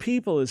his own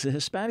people as a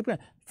Hispanic man.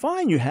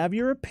 Fine, you have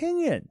your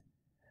opinion.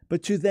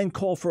 But to then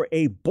call for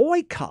a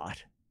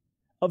boycott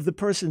of the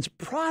person's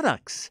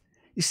products,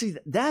 you see,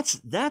 that's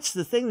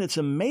the thing that's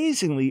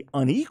amazingly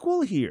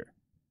unequal here.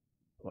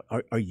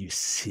 Are you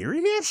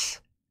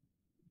serious?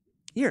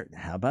 Here,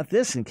 how about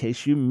this in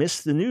case you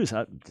missed the news?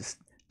 I'm just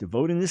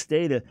devoting this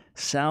day to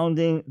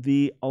sounding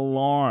the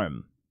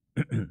alarm.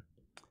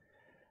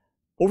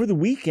 Over the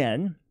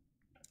weekend,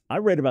 I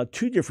read about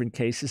 2 different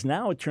cases.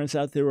 Now it turns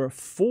out there were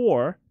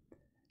 4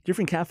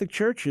 different Catholic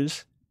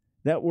churches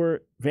that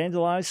were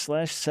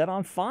vandalized / set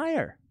on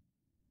fire.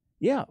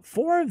 Yeah,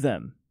 4 of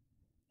them.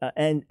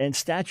 And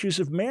statues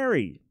of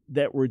Mary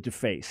that were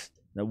defaced.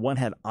 Now, one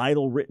had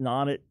idol written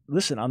on it.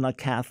 Listen, I'm not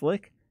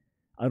Catholic.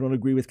 I don't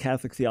agree with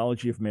Catholic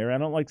theology of Mary. I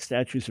don't like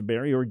statues of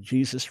Mary or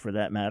Jesus for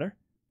that matter.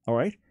 All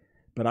right?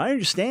 But I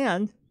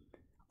understand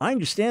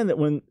that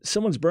when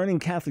someone's burning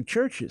Catholic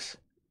churches,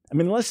 I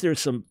mean, unless there's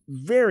some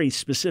very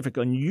specific,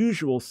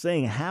 unusual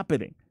thing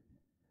happening.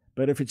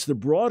 But if it's the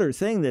broader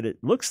thing that it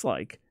looks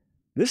like,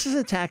 this is an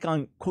attack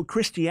on, quote,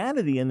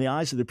 Christianity in the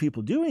eyes of the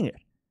people doing it.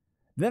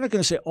 They're not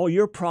going to say, oh,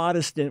 you're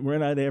Protestant, we're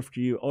not after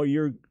you. Oh,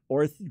 you're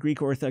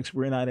Greek Orthodox,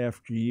 we're not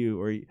after you.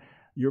 Or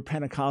you're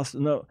Pentecostal.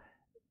 No,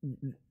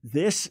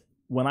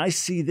 when I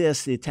see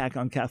this, the attack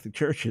on Catholic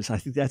churches, I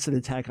think that's an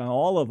attack on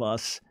all of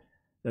us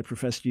that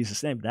profess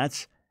Jesus' name.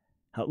 That's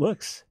how it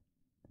looks.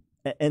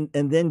 And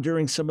then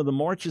during some of the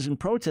marches and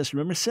protests,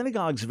 remember,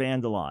 synagogues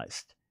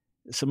vandalized.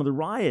 Some of the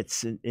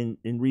riots in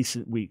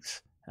recent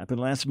weeks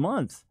happened last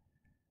month,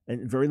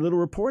 and very little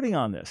reporting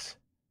on this.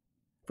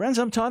 Friends,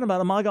 I'm talking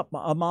about a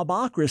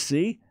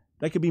mobocracy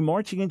that could be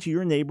marching into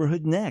your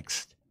neighborhood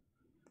next.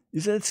 You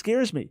say, it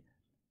scares me.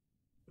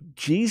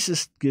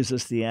 Jesus gives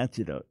us the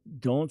antidote.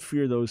 Don't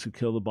fear those who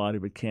kill the body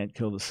but can't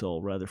kill the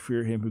soul. Rather,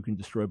 fear him who can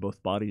destroy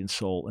both body and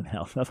soul in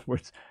hell. In other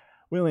words,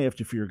 we only have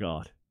to fear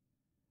God.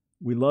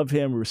 We love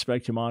him, we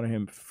respect him, honor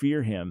him,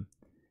 fear him.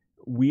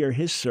 We are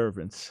his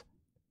servants.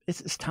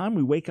 It's time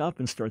we wake up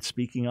and start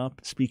speaking out.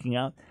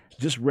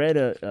 Just read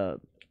a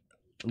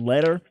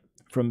letter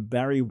from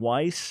Barry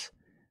Weiss,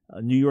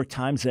 a New York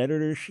Times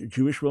editor. A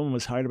Jewish woman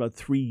was hired about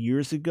 3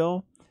 years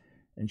ago,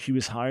 and she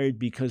was hired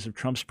because of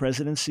Trump's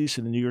presidency.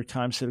 So the New York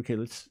Times said, okay,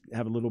 let's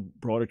have a little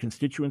broader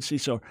constituency.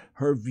 So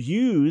her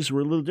views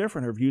were a little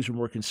different. Her views were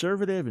more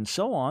conservative and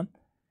so on.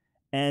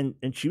 And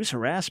she was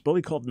harassed,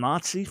 bullied, called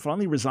Nazi,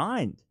 finally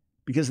resigned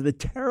because of the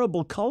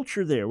terrible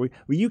culture there where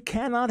you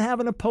cannot have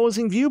an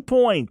opposing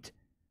viewpoint.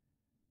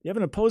 You have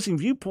an opposing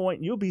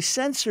viewpoint, you'll be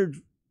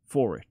censored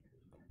for it.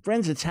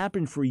 Friends, it's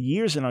happened for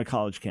years in our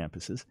college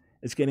campuses.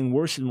 It's getting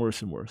worse and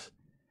worse and worse.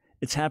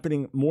 It's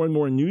happening more and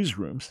more in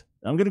newsrooms.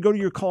 I'm going to go to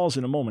your calls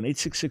in a moment,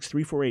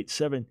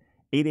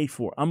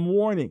 866-348-7884. I'm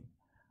warning.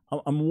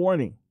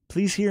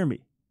 Please hear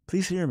me.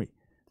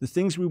 The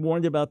things we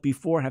warned about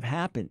before have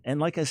happened. And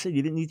like I said,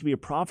 you didn't need to be a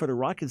prophet or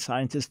rocket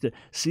scientist to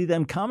see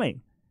them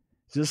coming.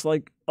 Just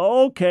like,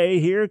 okay,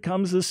 here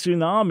comes a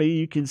tsunami.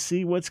 You can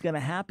see what's going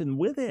to happen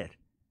with it.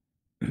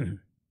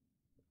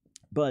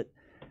 But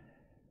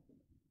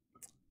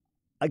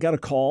I got a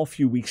call a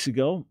few weeks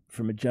ago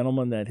from a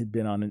gentleman that had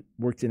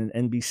worked in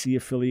an NBC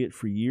affiliate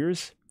for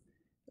years,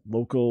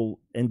 local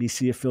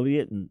NBC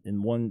affiliate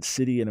in one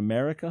city in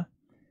America.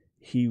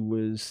 He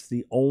was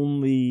the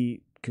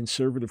only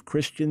conservative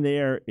Christian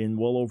there in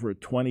well over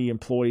 20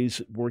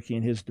 employees working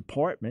in his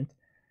department.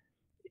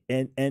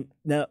 And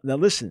now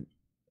listen,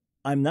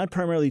 I'm not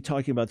primarily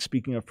talking about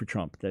speaking up for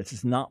Trump. That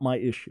is not my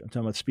issue. I'm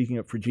talking about speaking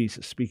up for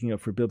Jesus, speaking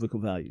up for biblical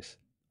values.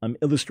 I'm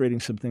illustrating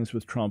some things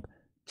with Trump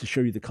to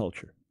show you the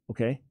culture,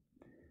 okay?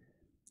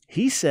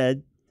 He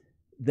said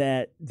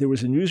that there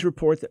was a news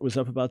report that was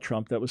up about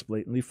Trump that was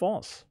blatantly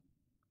false.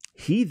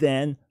 He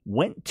then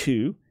went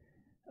to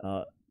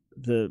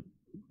the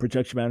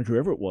production manager,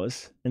 whoever it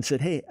was, and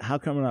said, hey, how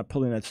come I'm not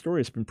pulling that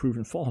story? It's been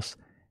proven false.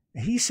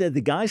 He said,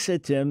 the guy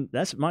said to him,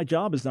 my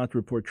job is not to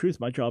report truth.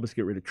 My job is to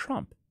get rid of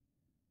Trump.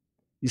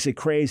 You say,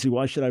 crazy,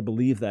 why should I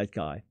believe that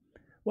guy?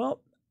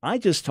 Well, I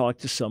just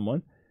talked to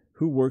someone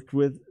who worked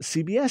with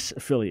CBS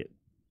affiliate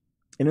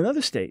in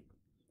another state.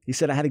 He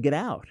said, I had to get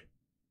out.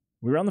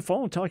 We were on the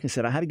phone talking. He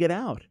said, I had to get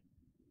out.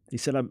 He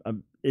said,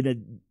 I'm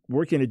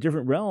working in a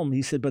different realm.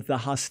 He said, but the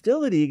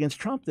hostility against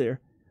Trump there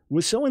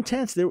was so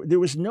intense. There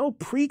was no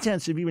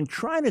pretense of even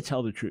trying to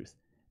tell the truth.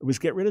 It was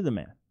get rid of the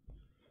man.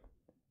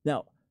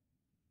 Now,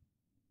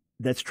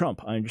 that's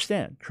Trump. I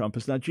understand. Trump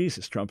is not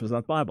Jesus. Trump is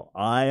not Bible.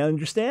 I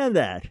understand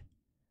that.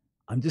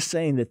 I'm just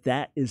saying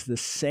that is the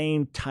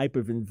same type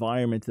of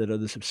environment that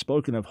others have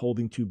spoken of,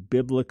 holding to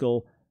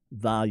biblical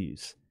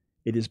values.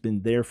 It has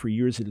been there for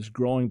years. It is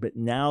growing. But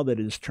now that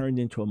it has turned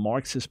into a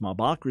Marxist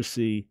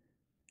mobocracy,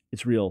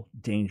 it's real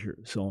danger.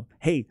 So,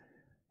 hey,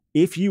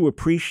 if you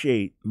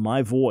appreciate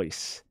my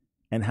voice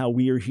and how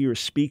we are here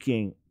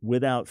speaking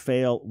without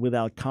fail,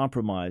 without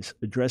compromise,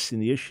 addressing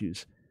the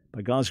issues,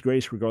 by God's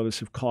grace,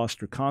 regardless of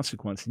cost or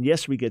consequence, and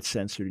yes, we get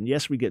censored, and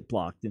yes, we get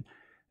blocked, and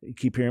you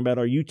keep hearing about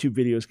our YouTube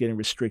videos getting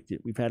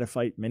restricted. We've had to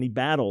fight many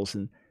battles,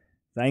 and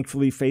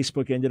thankfully,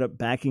 Facebook ended up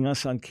backing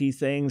us on key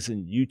things,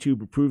 and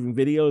YouTube approving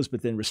videos,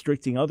 but then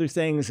restricting other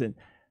things, and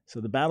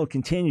so the battle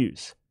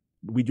continues.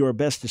 We do our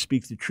best to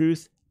speak the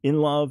truth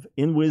in love,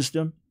 in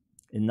wisdom,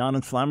 in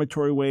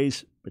non-inflammatory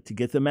ways, but to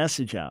get the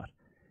message out.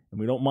 And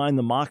we don't mind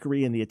the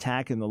mockery and the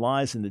attack and the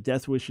lies and the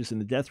death wishes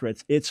and the death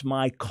threats. It's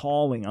my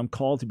calling. I'm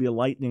called to be a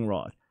lightning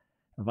rod.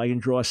 If I can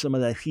draw some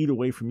of that heat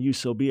away from you,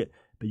 so be it.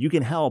 But you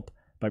can help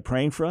by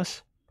praying for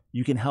us.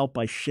 You can help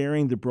by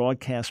sharing the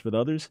broadcast with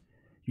others.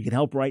 You can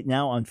help right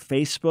now on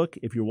Facebook.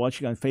 If you're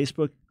watching on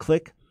Facebook,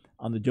 click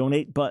on the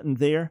donate button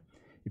there.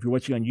 If you're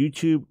watching on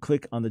YouTube,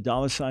 click on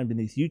the $sign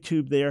beneath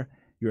YouTube there.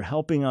 You're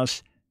helping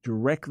us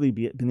directly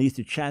beneath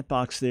the chat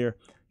box there.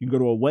 You can go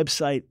to our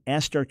website,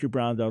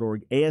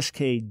 askdrbrown.org,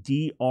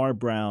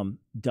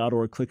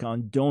 askdrbrown.org. Click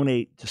on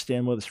donate to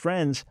stand with us.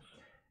 Friends,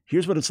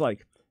 here's what it's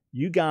like.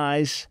 You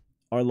guys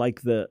are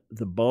like the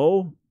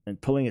bow and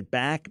pulling it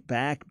back.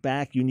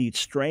 You need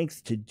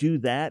strength to do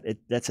that.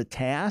 That's a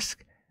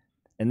task.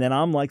 And then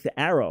I'm like the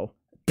arrow.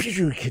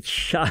 It gets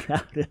shot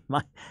out, and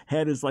my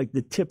head is like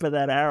the tip of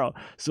that arrow.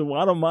 So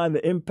I don't mind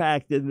the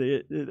impact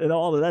and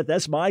all of that.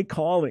 That's my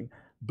calling.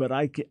 But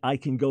I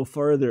can go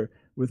further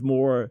with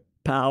more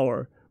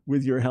power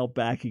with your help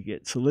backing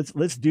it. So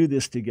let's do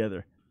this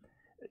together.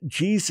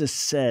 Jesus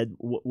said,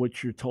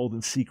 what you're told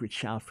in secret,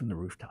 shout from the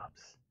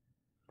rooftops.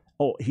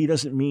 Oh, he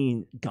doesn't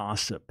mean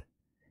gossip.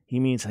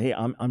 He means, hey,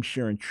 I'm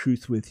sharing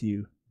truth with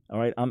you. All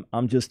right,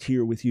 I'm just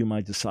here with you,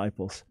 my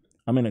disciples.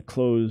 I'm in a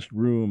closed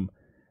room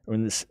or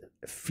in this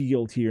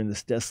field here in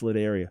this desolate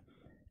area,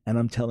 and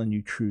I'm telling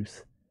you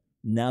truth.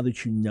 Now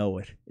that you know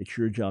it, it's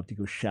your job to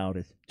go shout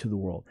it to the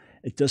world.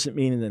 It doesn't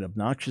mean in an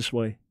obnoxious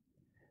way,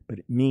 but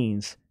it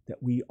means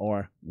that we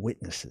are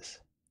witnesses.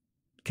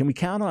 Can we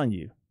count on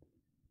you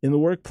in the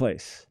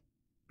workplace,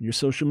 in your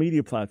social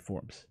media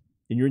platforms,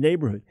 in your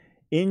neighborhood,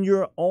 in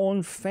your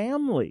own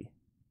family?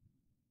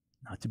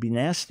 Not to be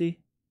nasty,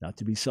 not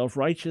to be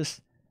self-righteous,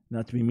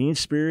 not to be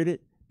mean-spirited,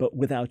 but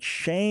without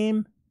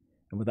shame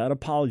and without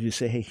apology,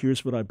 say, hey,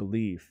 here's what I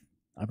believe.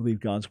 I believe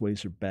God's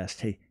ways are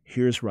best. Hey,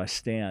 here's where I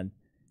stand,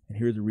 and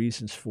here are the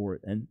reasons for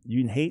it. And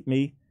you can hate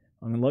me.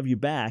 I'm going to love you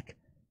back.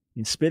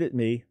 You can spit at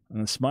me. I'm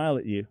going to smile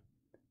at you.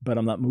 But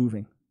I'm not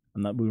moving.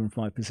 I'm not moving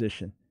from my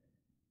position.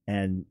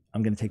 And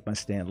I'm going to take my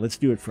stand. Let's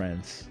do it,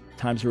 friends.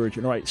 Times are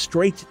urgent. All right,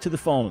 straight to the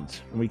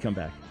phones when we come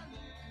back.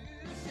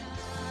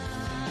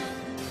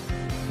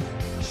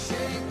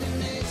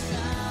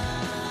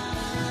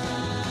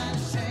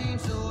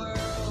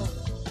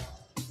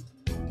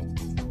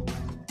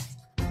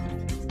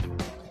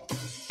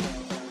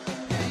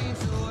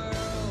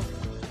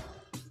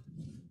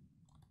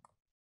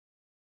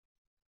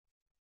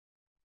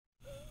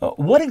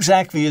 What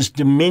exactly is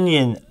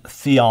dominion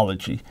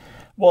theology?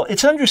 Well,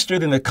 it's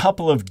understood in a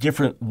couple of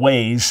different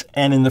ways,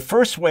 and in the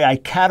first way, I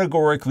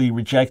categorically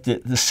reject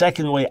it. The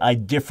second way, I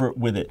differ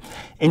with it.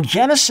 In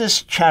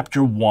Genesis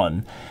chapter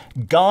 1,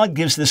 God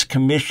gives this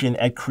commission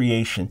at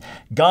creation.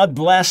 God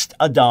blessed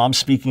Adam,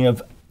 speaking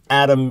of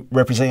Adam,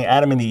 representing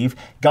Adam and Eve,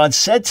 God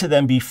said to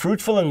them, "Be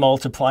fruitful and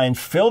multiply and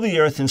fill the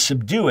earth and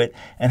subdue it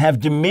and have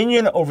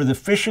dominion over the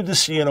fish of the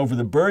sea and over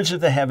the birds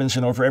of the heavens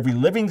and over every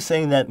living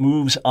thing that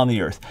moves on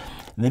the earth."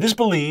 And it is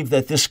believed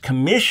that this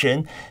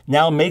commission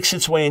now makes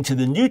its way into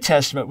the New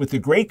Testament with the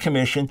Great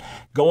Commission,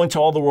 go into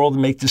all the world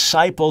and make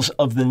disciples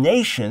of the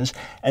nations,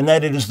 and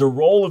that it is the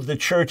role of the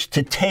church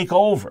to take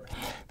over,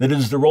 that it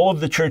is the role of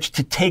the church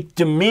to take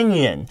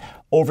dominion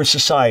over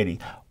society,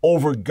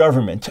 over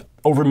government,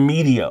 over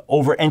media,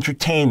 over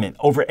entertainment,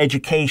 over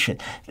education.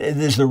 It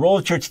is the role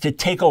of the church to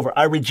take over.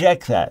 I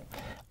reject that.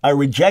 I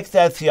reject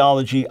that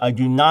theology. I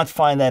do not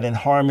find that in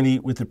harmony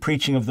with the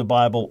preaching of the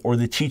Bible or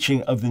the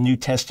teaching of the New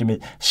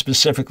Testament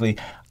specifically.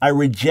 I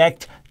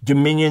reject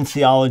dominion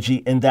theology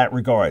in that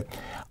regard.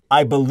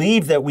 I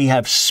believe that we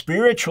have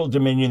spiritual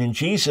dominion in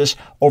Jesus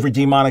over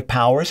demonic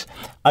powers.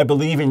 I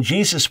believe in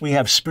Jesus we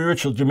have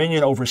spiritual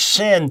dominion over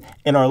sin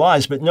in our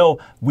lives. But no,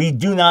 we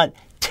do not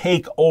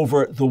take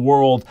over the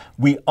world.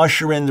 We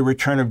usher in the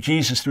return of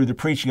Jesus through the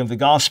preaching of the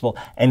gospel,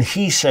 and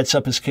he sets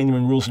up his kingdom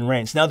and rules and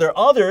reigns. Now, there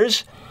are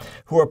others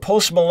who are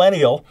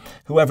post-millennial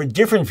who have a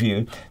different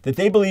view, that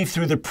they believe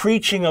through the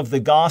preaching of the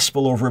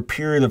gospel over a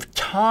period of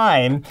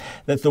time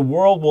that the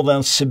world will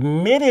then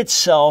submit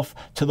itself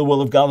to the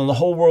will of God and the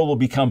whole world will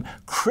become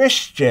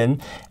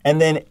Christian, and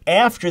then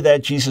after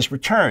that Jesus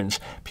returns.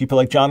 People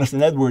like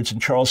Jonathan Edwards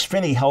and Charles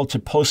Finney held to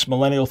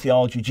post-millennial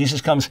theology. Jesus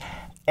comes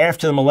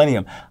after the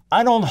millennium.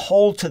 I don't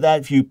hold to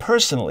that view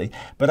personally,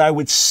 but I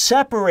would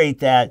separate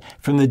that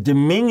from the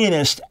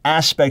dominionist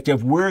aspect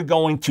of we're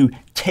going to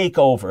take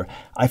over.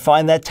 I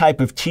find that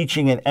type of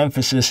teaching and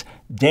emphasis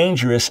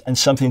dangerous and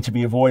something to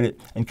be avoided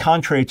and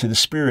contrary to the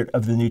spirit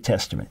of the New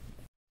Testament.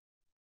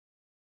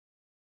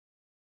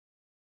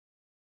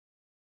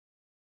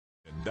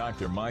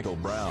 Dr. Michael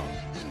Brown,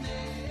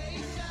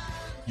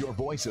 your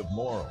voice of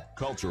moral,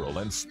 cultural,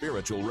 and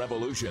spiritual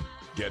revolution.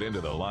 Get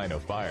into the line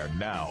of fire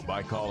now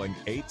by calling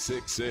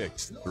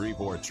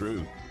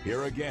 866-34-TRUTH.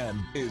 Here again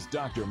is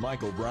Dr.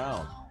 Michael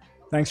Brown.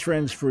 Thanks,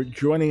 friends, for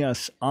joining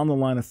us on the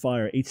line of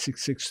fire,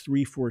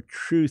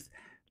 866-34-TRUTH.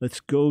 Let's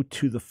go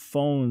to the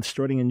phone,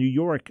 starting in New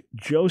York.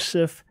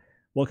 Joseph,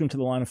 welcome to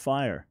the line of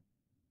fire.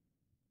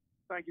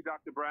 Thank you,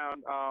 Dr.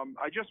 Brown.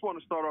 I just want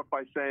to start off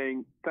by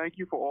saying thank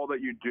you for all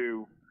that you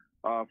do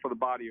for the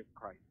body of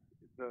Christ.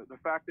 The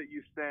fact that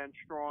you stand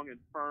strong and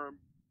firm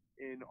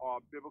in our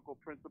biblical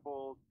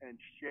principles and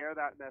share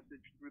that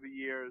message through the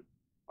years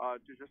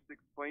to just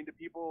explain to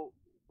people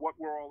what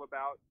we're all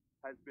about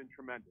has been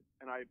tremendous,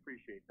 and I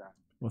appreciate that.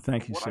 Well,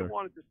 thank you, sir. What I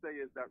wanted to say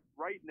is that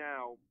right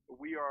now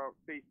we are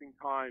facing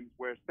times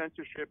where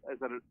censorship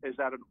is at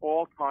an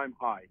all-time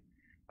high.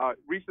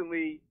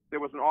 Recently, there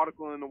was an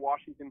article in the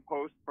Washington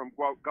Post from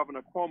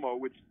Governor Cuomo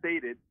which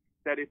stated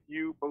that if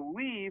you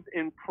believe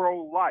in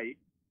pro-life,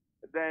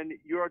 then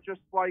you're just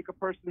like a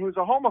person who's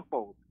a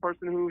homophobe, a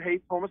person who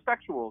hates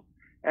homosexuals.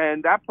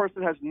 And that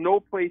person has no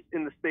place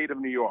in the state of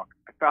New York.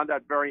 I found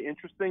that very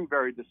interesting,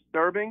 very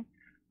disturbing,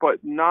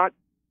 but not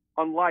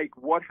unlike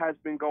what has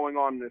been going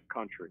on in this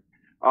country.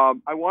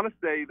 I want to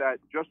say that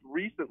just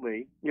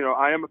recently,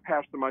 I am a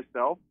pastor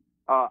myself.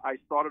 I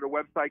started a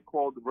website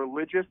called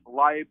Religious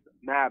Lives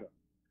Matter.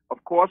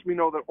 Of course, we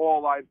know that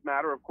all lives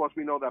matter. Of course,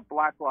 we know that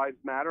black lives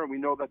matter, and we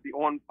know that the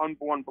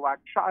unborn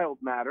black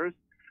child matters.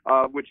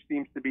 Which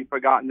seems to be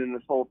forgotten in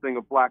this whole thing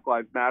of Black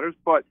Lives Matters.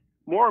 But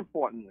more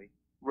importantly,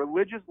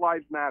 religious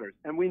lives matters.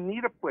 And we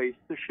need a place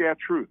to share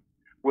truth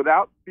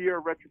without fear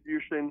of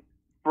retribution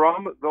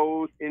from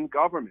those in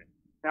government.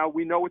 Now,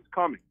 we know it's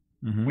coming.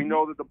 Mm-hmm. We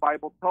know that the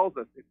Bible tells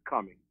us it's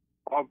coming.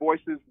 Our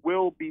voices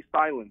will be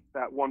silenced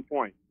at one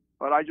point.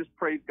 But I just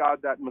praise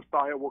God that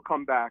Messiah will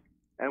come back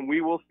and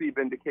we will see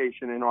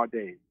vindication in our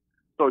days.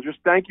 So just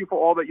thank you for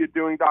all that you're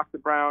doing, Dr.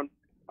 Brown.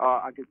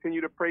 I continue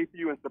to pray for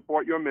you and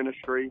support your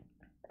ministry.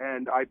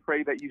 And I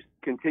pray that you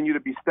continue to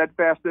be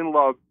steadfast in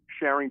love,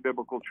 sharing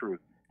biblical truth.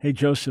 Hey,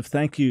 Joseph,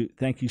 thank you.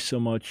 Thank you so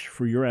much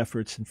for your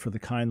efforts and for the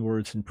kind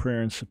words and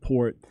prayer and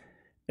support.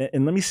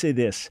 And let me say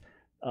this.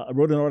 I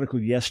wrote an article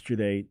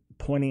yesterday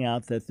pointing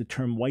out that the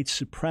term white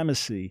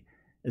supremacy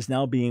is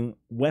now being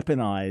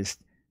weaponized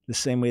the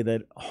same way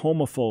that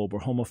homophobe or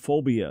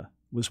homophobia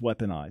was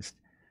weaponized.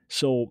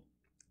 So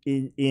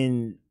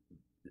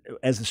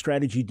as the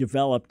strategy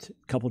developed a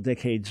couple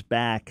decades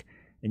back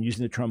and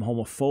using the term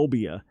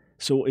homophobia,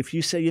 so if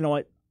you say,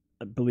 I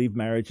believe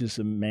marriage is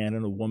a man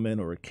and a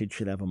woman, or a kid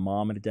should have a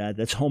mom and a dad,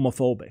 that's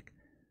homophobic.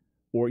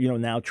 Or,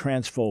 now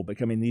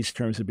transphobic. I mean, these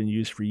terms have been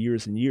used for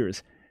years and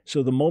years.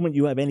 So the moment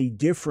you have any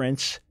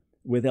difference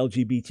with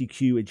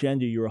LGBTQ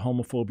agenda, you're a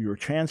homophobe, you're a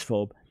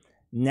transphobe.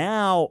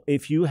 Now,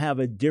 if you have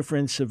a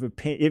difference of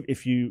opinion,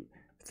 if you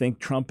think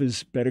Trump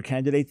is a better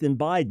candidate than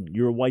Biden,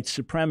 you're a white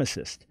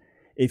supremacist.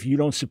 If you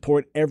don't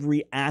support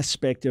every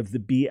aspect of the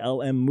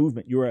BLM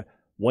movement, you're a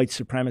white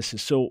supremacist.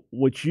 So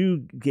what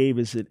you gave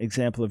as an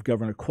example of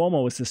Governor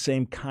Cuomo is the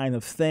same kind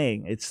of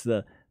thing. It's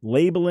the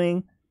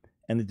labeling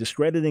and the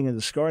discrediting and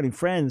discarding.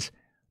 Friends,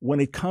 when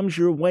it comes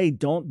your way,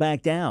 don't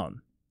back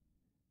down.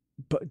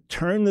 But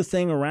turn the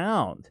thing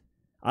around.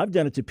 I've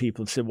done it to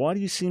people and said, why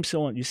do you sound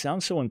so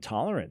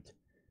intolerant?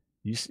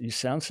 you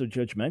sound so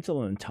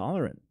judgmental and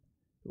intolerant.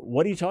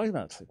 What are you talking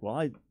about? It's like, well,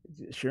 I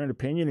share an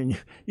opinion,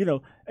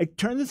 and I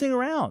turn the thing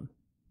around.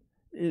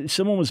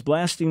 Someone was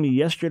blasting me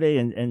yesterday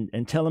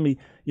and telling me,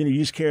 you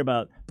just care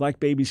about black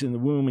babies in the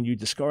womb and you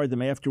discard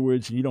them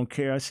afterwards and you don't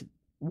care. I said,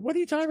 what are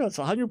you talking about? It's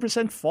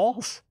 100%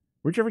 false.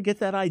 Where'd you ever get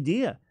that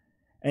idea?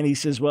 And he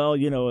says, well,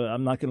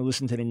 I'm not going to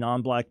listen to any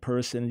non-black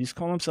person. And he's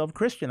calling himself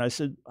Christian. I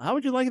said, how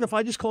would you like it if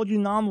I just called you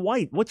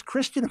non-white? What's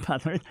Christian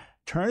about it?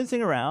 Turn the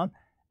thing around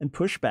and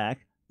push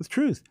back with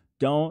truth.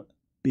 Don't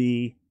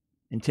be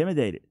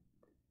intimidated.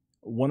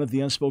 One of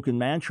the unspoken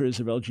mantras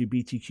of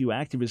LGBTQ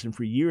activism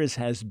for years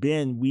has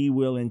been, we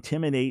will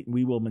intimidate,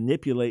 we will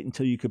manipulate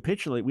until you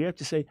capitulate. We have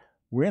to say,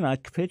 we're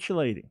not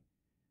capitulating.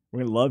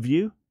 We're going to love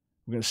you.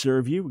 We're going to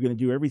serve you. We're going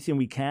to do everything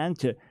we can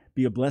to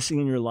be a blessing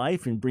in your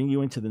life and bring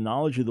you into the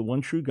knowledge of the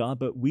one true God,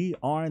 but we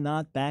are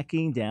not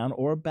backing down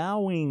or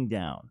bowing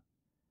down.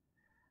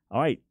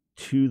 All right,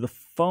 to the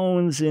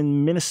phones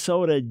in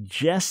Minnesota,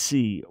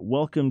 Jesse,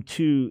 welcome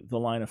to the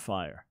Line of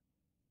Fire.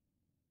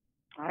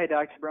 Hi,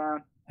 Dr.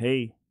 Brown.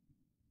 Hey.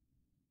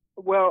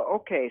 Well,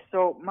 okay,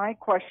 so my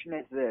question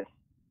is this.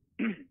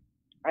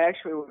 I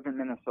actually live in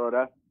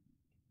Minnesota,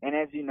 and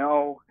as you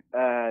know,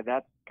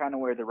 that's kind of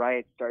where the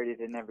riot started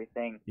and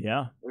everything.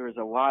 Yeah. There was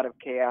a lot of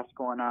chaos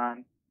going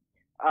on.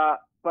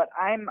 But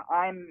I'm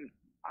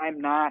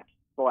not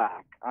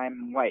black.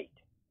 I'm white.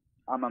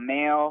 I'm a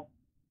male.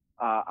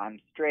 I'm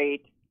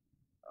straight.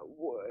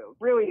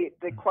 Really,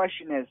 the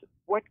question is,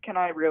 what can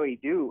I really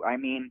do? I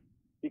mean,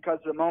 because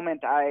the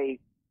moment I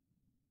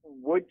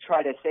would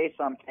try to say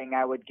something,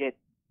 I would get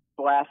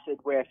blasted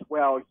with,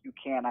 well, you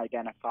can't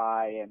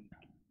identify and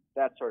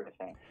that sort of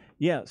thing.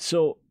 Yeah,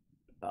 so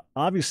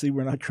obviously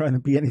we're not trying to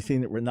be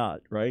anything that we're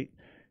not, right?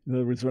 In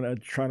other words, we're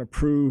not trying to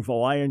prove,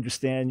 oh, I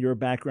understand your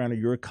background or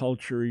your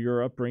culture or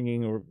your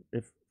upbringing, or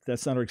if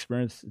that's not our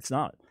experience, it's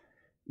not.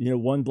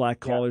 One black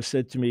caller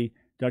said to me,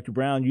 Dr.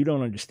 Brown, you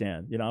don't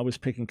understand. I was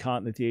picking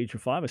cotton at the age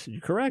of 5. I said,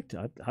 you're correct.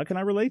 How can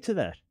I relate to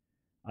that?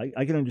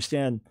 I can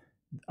understand.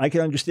 I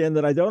can understand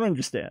that I don't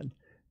understand.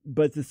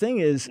 But the thing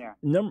is,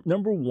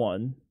 number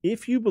one,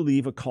 if you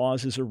believe a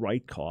cause is a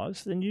right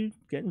cause, then you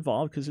get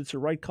involved because it's a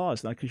right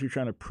cause, not because you're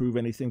trying to prove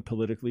anything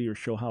politically or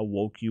show how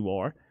woke you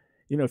are.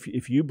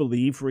 If you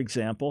believe, for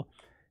example,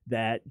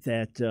 that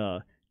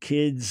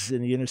kids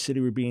in the inner city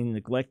were being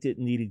neglected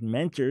and needed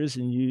mentors,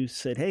 and you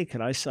said, hey,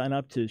 could I sign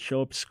up to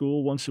show up to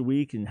school once a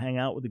week and hang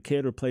out with a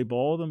kid or play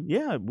ball with them?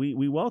 Yeah,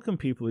 we welcome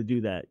people to do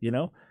that,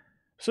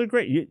 So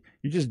great. You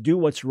just do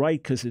what's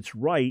right because it's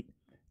right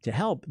to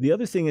help. The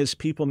other thing is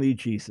people need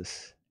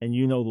Jesus, and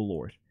the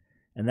Lord.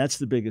 And that's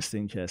the biggest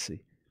thing,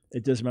 Jesse.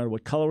 It doesn't matter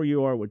what color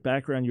you are, what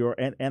background you are.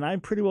 And I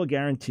pretty well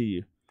guarantee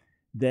you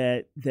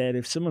that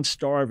if someone's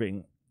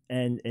starving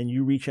and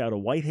you reach out a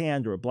white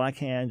hand or a black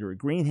hand or a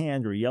green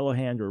hand or a yellow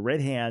hand or a red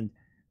hand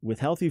with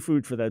healthy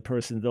food for that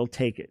person, they'll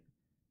take it.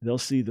 They'll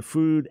see the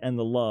food and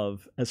the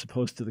love as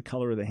opposed to the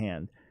color of the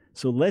hand.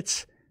 So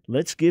let's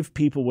give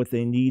people what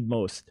they need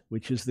most,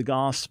 which is the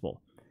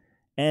gospel.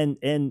 And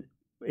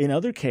in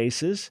other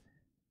cases,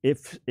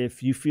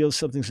 if you feel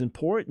something's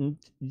important,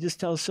 you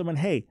just tell someone,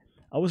 hey,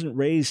 I wasn't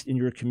raised in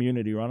your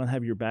community or I don't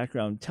have your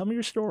background. Tell me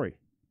your story.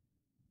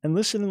 And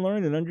listen and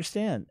learn and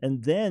understand.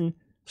 And then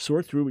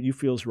sort through what you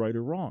feel is right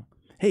or wrong.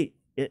 Hey,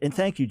 and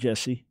thank you,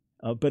 Jesse.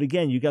 But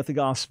again, you got the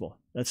gospel.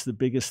 That's the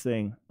biggest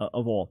thing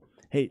of all.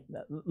 Hey,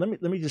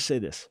 let me just say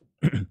this.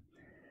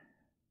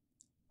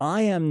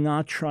 I am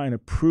not trying to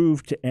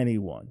prove to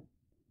anyone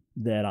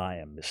that I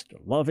am Mr.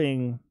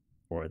 Loving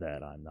or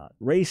that I'm not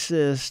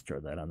racist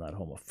or that I'm not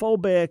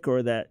homophobic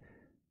or that,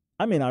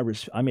 I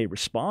may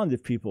respond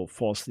if people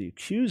falsely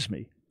accuse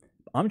me.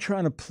 I'm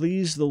trying to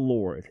please the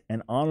Lord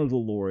and honor the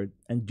Lord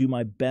and do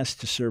my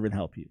best to serve and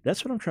help you.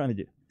 That's what I'm trying to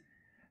do.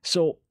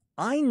 So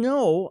I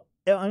know,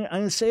 I'm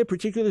going to say a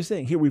particular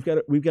thing. Here, we've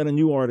got a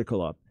new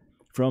article up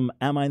from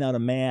Am I Not a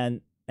Man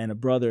and a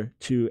Brother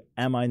to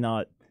Am I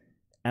Not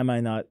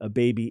a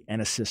Baby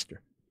and a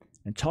Sister?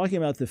 And talking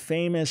about the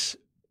famous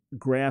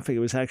graphic, it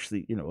was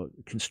actually,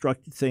 a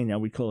constructed thing. Now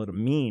we call it a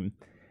meme.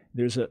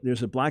 There's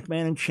a black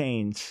man in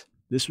chains.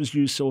 This was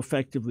used so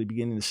effectively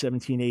beginning in the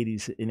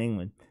 1780s in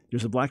England.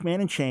 There's a black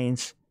man in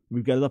chains.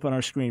 We've got it up on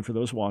our screen for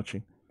those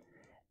watching.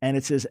 And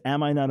it says,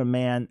 am I not a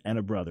man and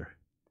a brother?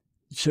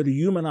 So to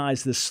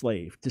humanize this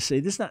slave, to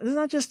say this is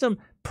not just a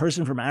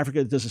person from Africa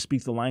that doesn't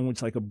speak the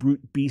language like a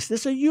brute beast.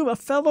 This is a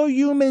fellow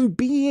human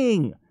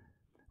being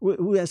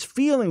who has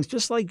feelings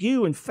just like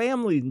you and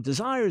family and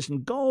desires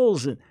and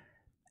goals. And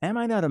am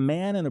I not a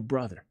man and a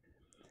brother?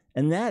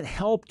 And that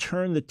helped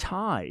turn the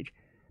tide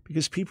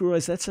because people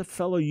realize that's a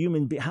fellow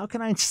human being. How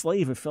can I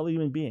enslave a fellow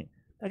human being?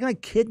 How can I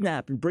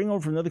kidnap and bring over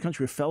from another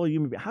country a fellow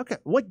human being?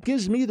 What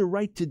gives me the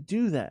right to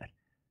do that?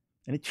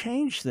 And it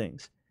changed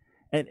things.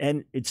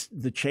 And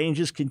the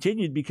changes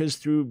continued because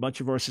through much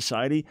of our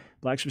society,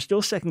 blacks were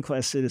still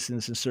second-class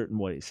citizens in certain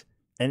ways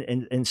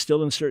and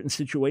still in certain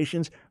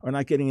situations are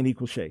not getting an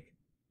equal shake.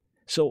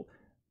 So,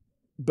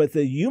 but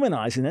the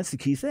humanizing, that's the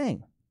key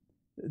thing,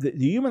 the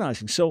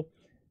humanizing. So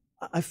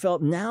I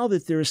felt now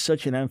that there is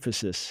such an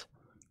emphasis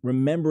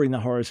remembering the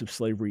horrors of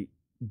slavery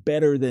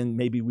better than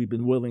maybe we've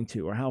been willing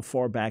to, or how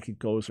far back it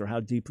goes, or how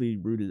deeply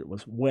rooted it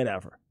was,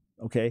 whatever.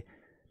 Okay,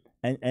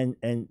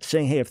 and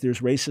saying, hey, if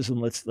there's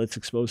racism, let's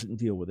expose it and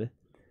deal with it.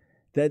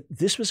 That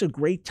this was a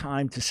great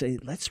time to say,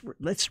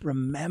 let's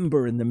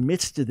remember in the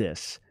midst of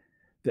this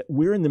that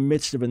we're in the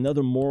midst of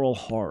another moral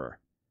horror.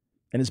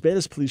 And as bad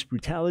as police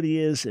brutality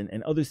is,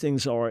 and other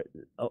things are,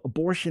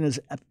 abortion is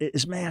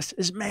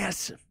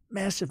massive.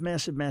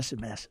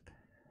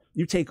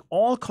 You take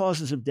all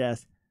causes of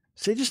death,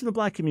 say just in the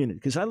black community,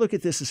 because I look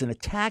at this as an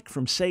attack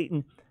from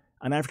Satan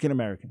on African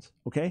Americans,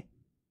 okay?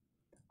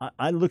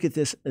 I look at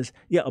this as,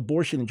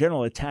 abortion in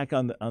general, attack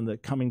on the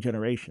coming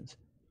generations.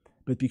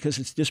 But because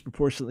it's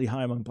disproportionately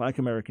high among black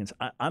Americans,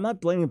 I'm not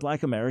blaming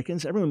black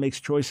Americans. Everyone makes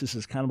choices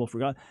as accountable for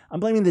God. I'm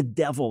blaming the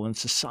devil and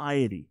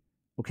society,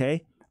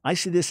 okay? I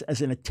see this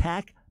as an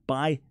attack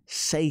by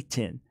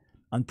Satan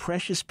on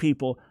precious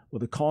people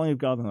with a calling of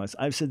God in their lives.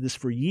 I've said this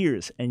for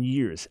years and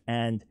years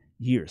and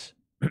years.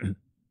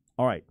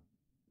 All right.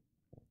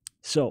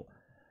 So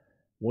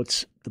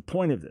what's the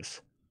point of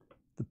this?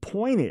 The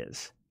point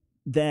is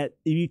that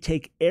if you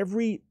take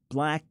every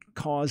black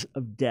cause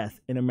of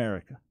death in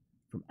America,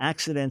 from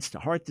accidents to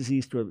heart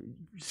disease, to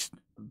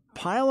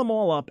pile them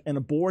all up, and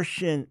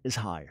abortion is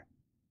higher.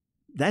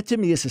 That to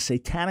me is a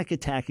satanic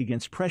attack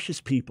against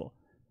precious people,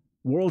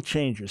 world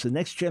changers, the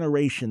next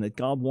generation that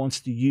God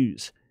wants to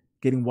use,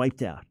 getting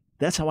wiped out.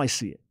 That's how I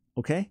see it,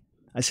 okay?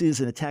 I see it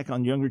as an attack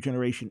on younger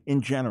generation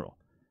in general.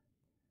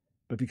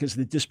 But because of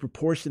the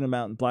disproportionate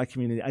amount in black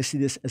community, I see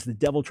this as the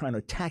devil trying to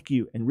attack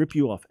you and rip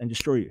you off and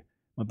destroy you,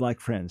 my black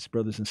friends,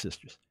 brothers and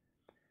sisters.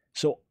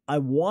 So I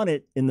want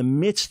it, in the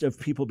midst of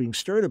people being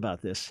stirred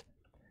about this,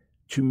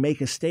 to make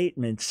a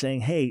statement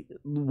saying, hey,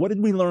 what did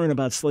we learn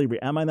about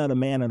slavery? Am I not a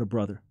man and a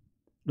brother?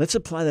 Let's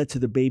apply that to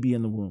the baby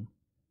in the womb.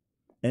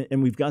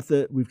 And we've got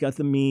the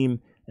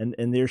meme,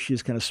 and there she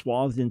is kind of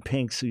swathed in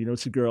pink, so you know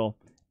it's a girl.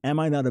 Am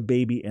I not a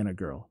baby and a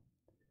girl?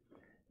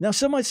 Now,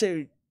 some might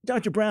say,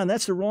 Dr. Brown,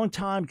 that's the wrong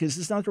time because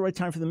it's not the right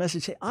time for the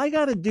message. Say, I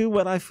got to do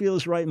what I feel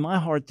is right in my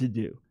heart to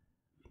do.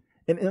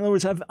 In other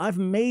words, I've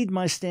made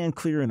my stand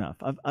clear enough.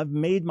 I've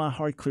made my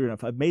heart clear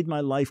enough. I've made my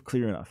life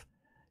clear enough.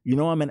 You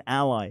know I'm an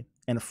ally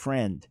and a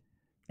friend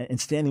and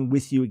standing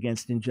with you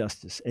against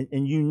injustice.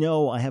 And you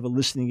know I have a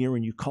listening ear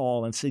when you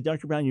call and say,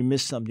 Dr. Brown, you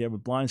missed something. You have a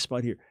blind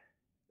spot here.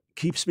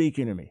 Keep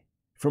speaking to me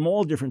from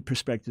all different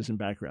perspectives and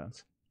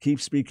backgrounds. Keep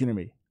speaking to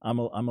me. I'm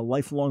a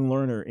lifelong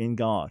learner in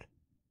God.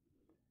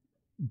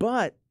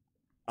 But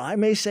I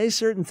may say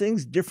certain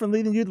things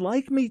differently than you'd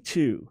like me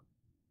to,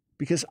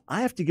 because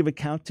I have to give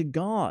account to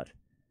God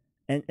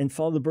and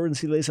follow the burdens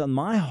he lays on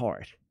my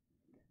heart.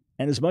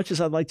 And as much as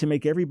I'd like to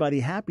make everybody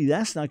happy,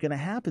 that's not going to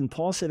happen.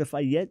 Paul said, if I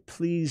yet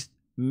pleased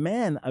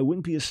men, I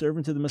wouldn't be a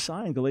servant to the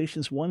Messiah in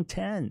Galatians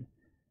 1:10.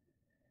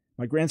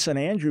 My grandson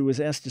Andrew was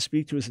asked to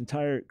speak to his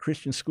entire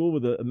Christian school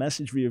with a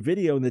message via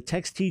video, and the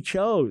text he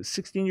chose,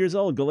 16 years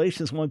old,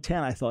 Galatians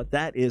 1:10. I thought,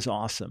 that is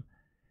awesome.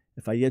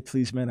 If I yet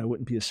please men, I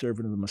wouldn't be a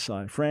servant of the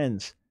Messiah.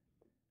 Friends,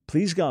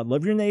 please God,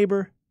 love your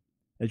neighbor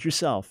as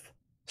yourself.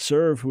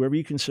 Serve whoever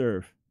you can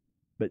serve,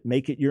 but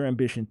make it your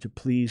ambition to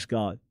please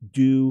God.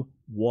 Do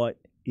what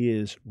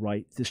is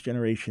right. This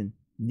generation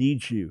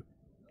needs you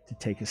to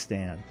take a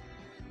stand.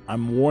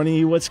 I'm warning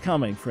you what's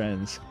coming,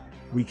 friends.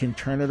 We can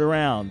turn it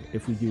around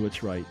if we do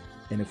what's right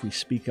and if we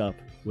speak up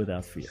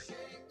without fear.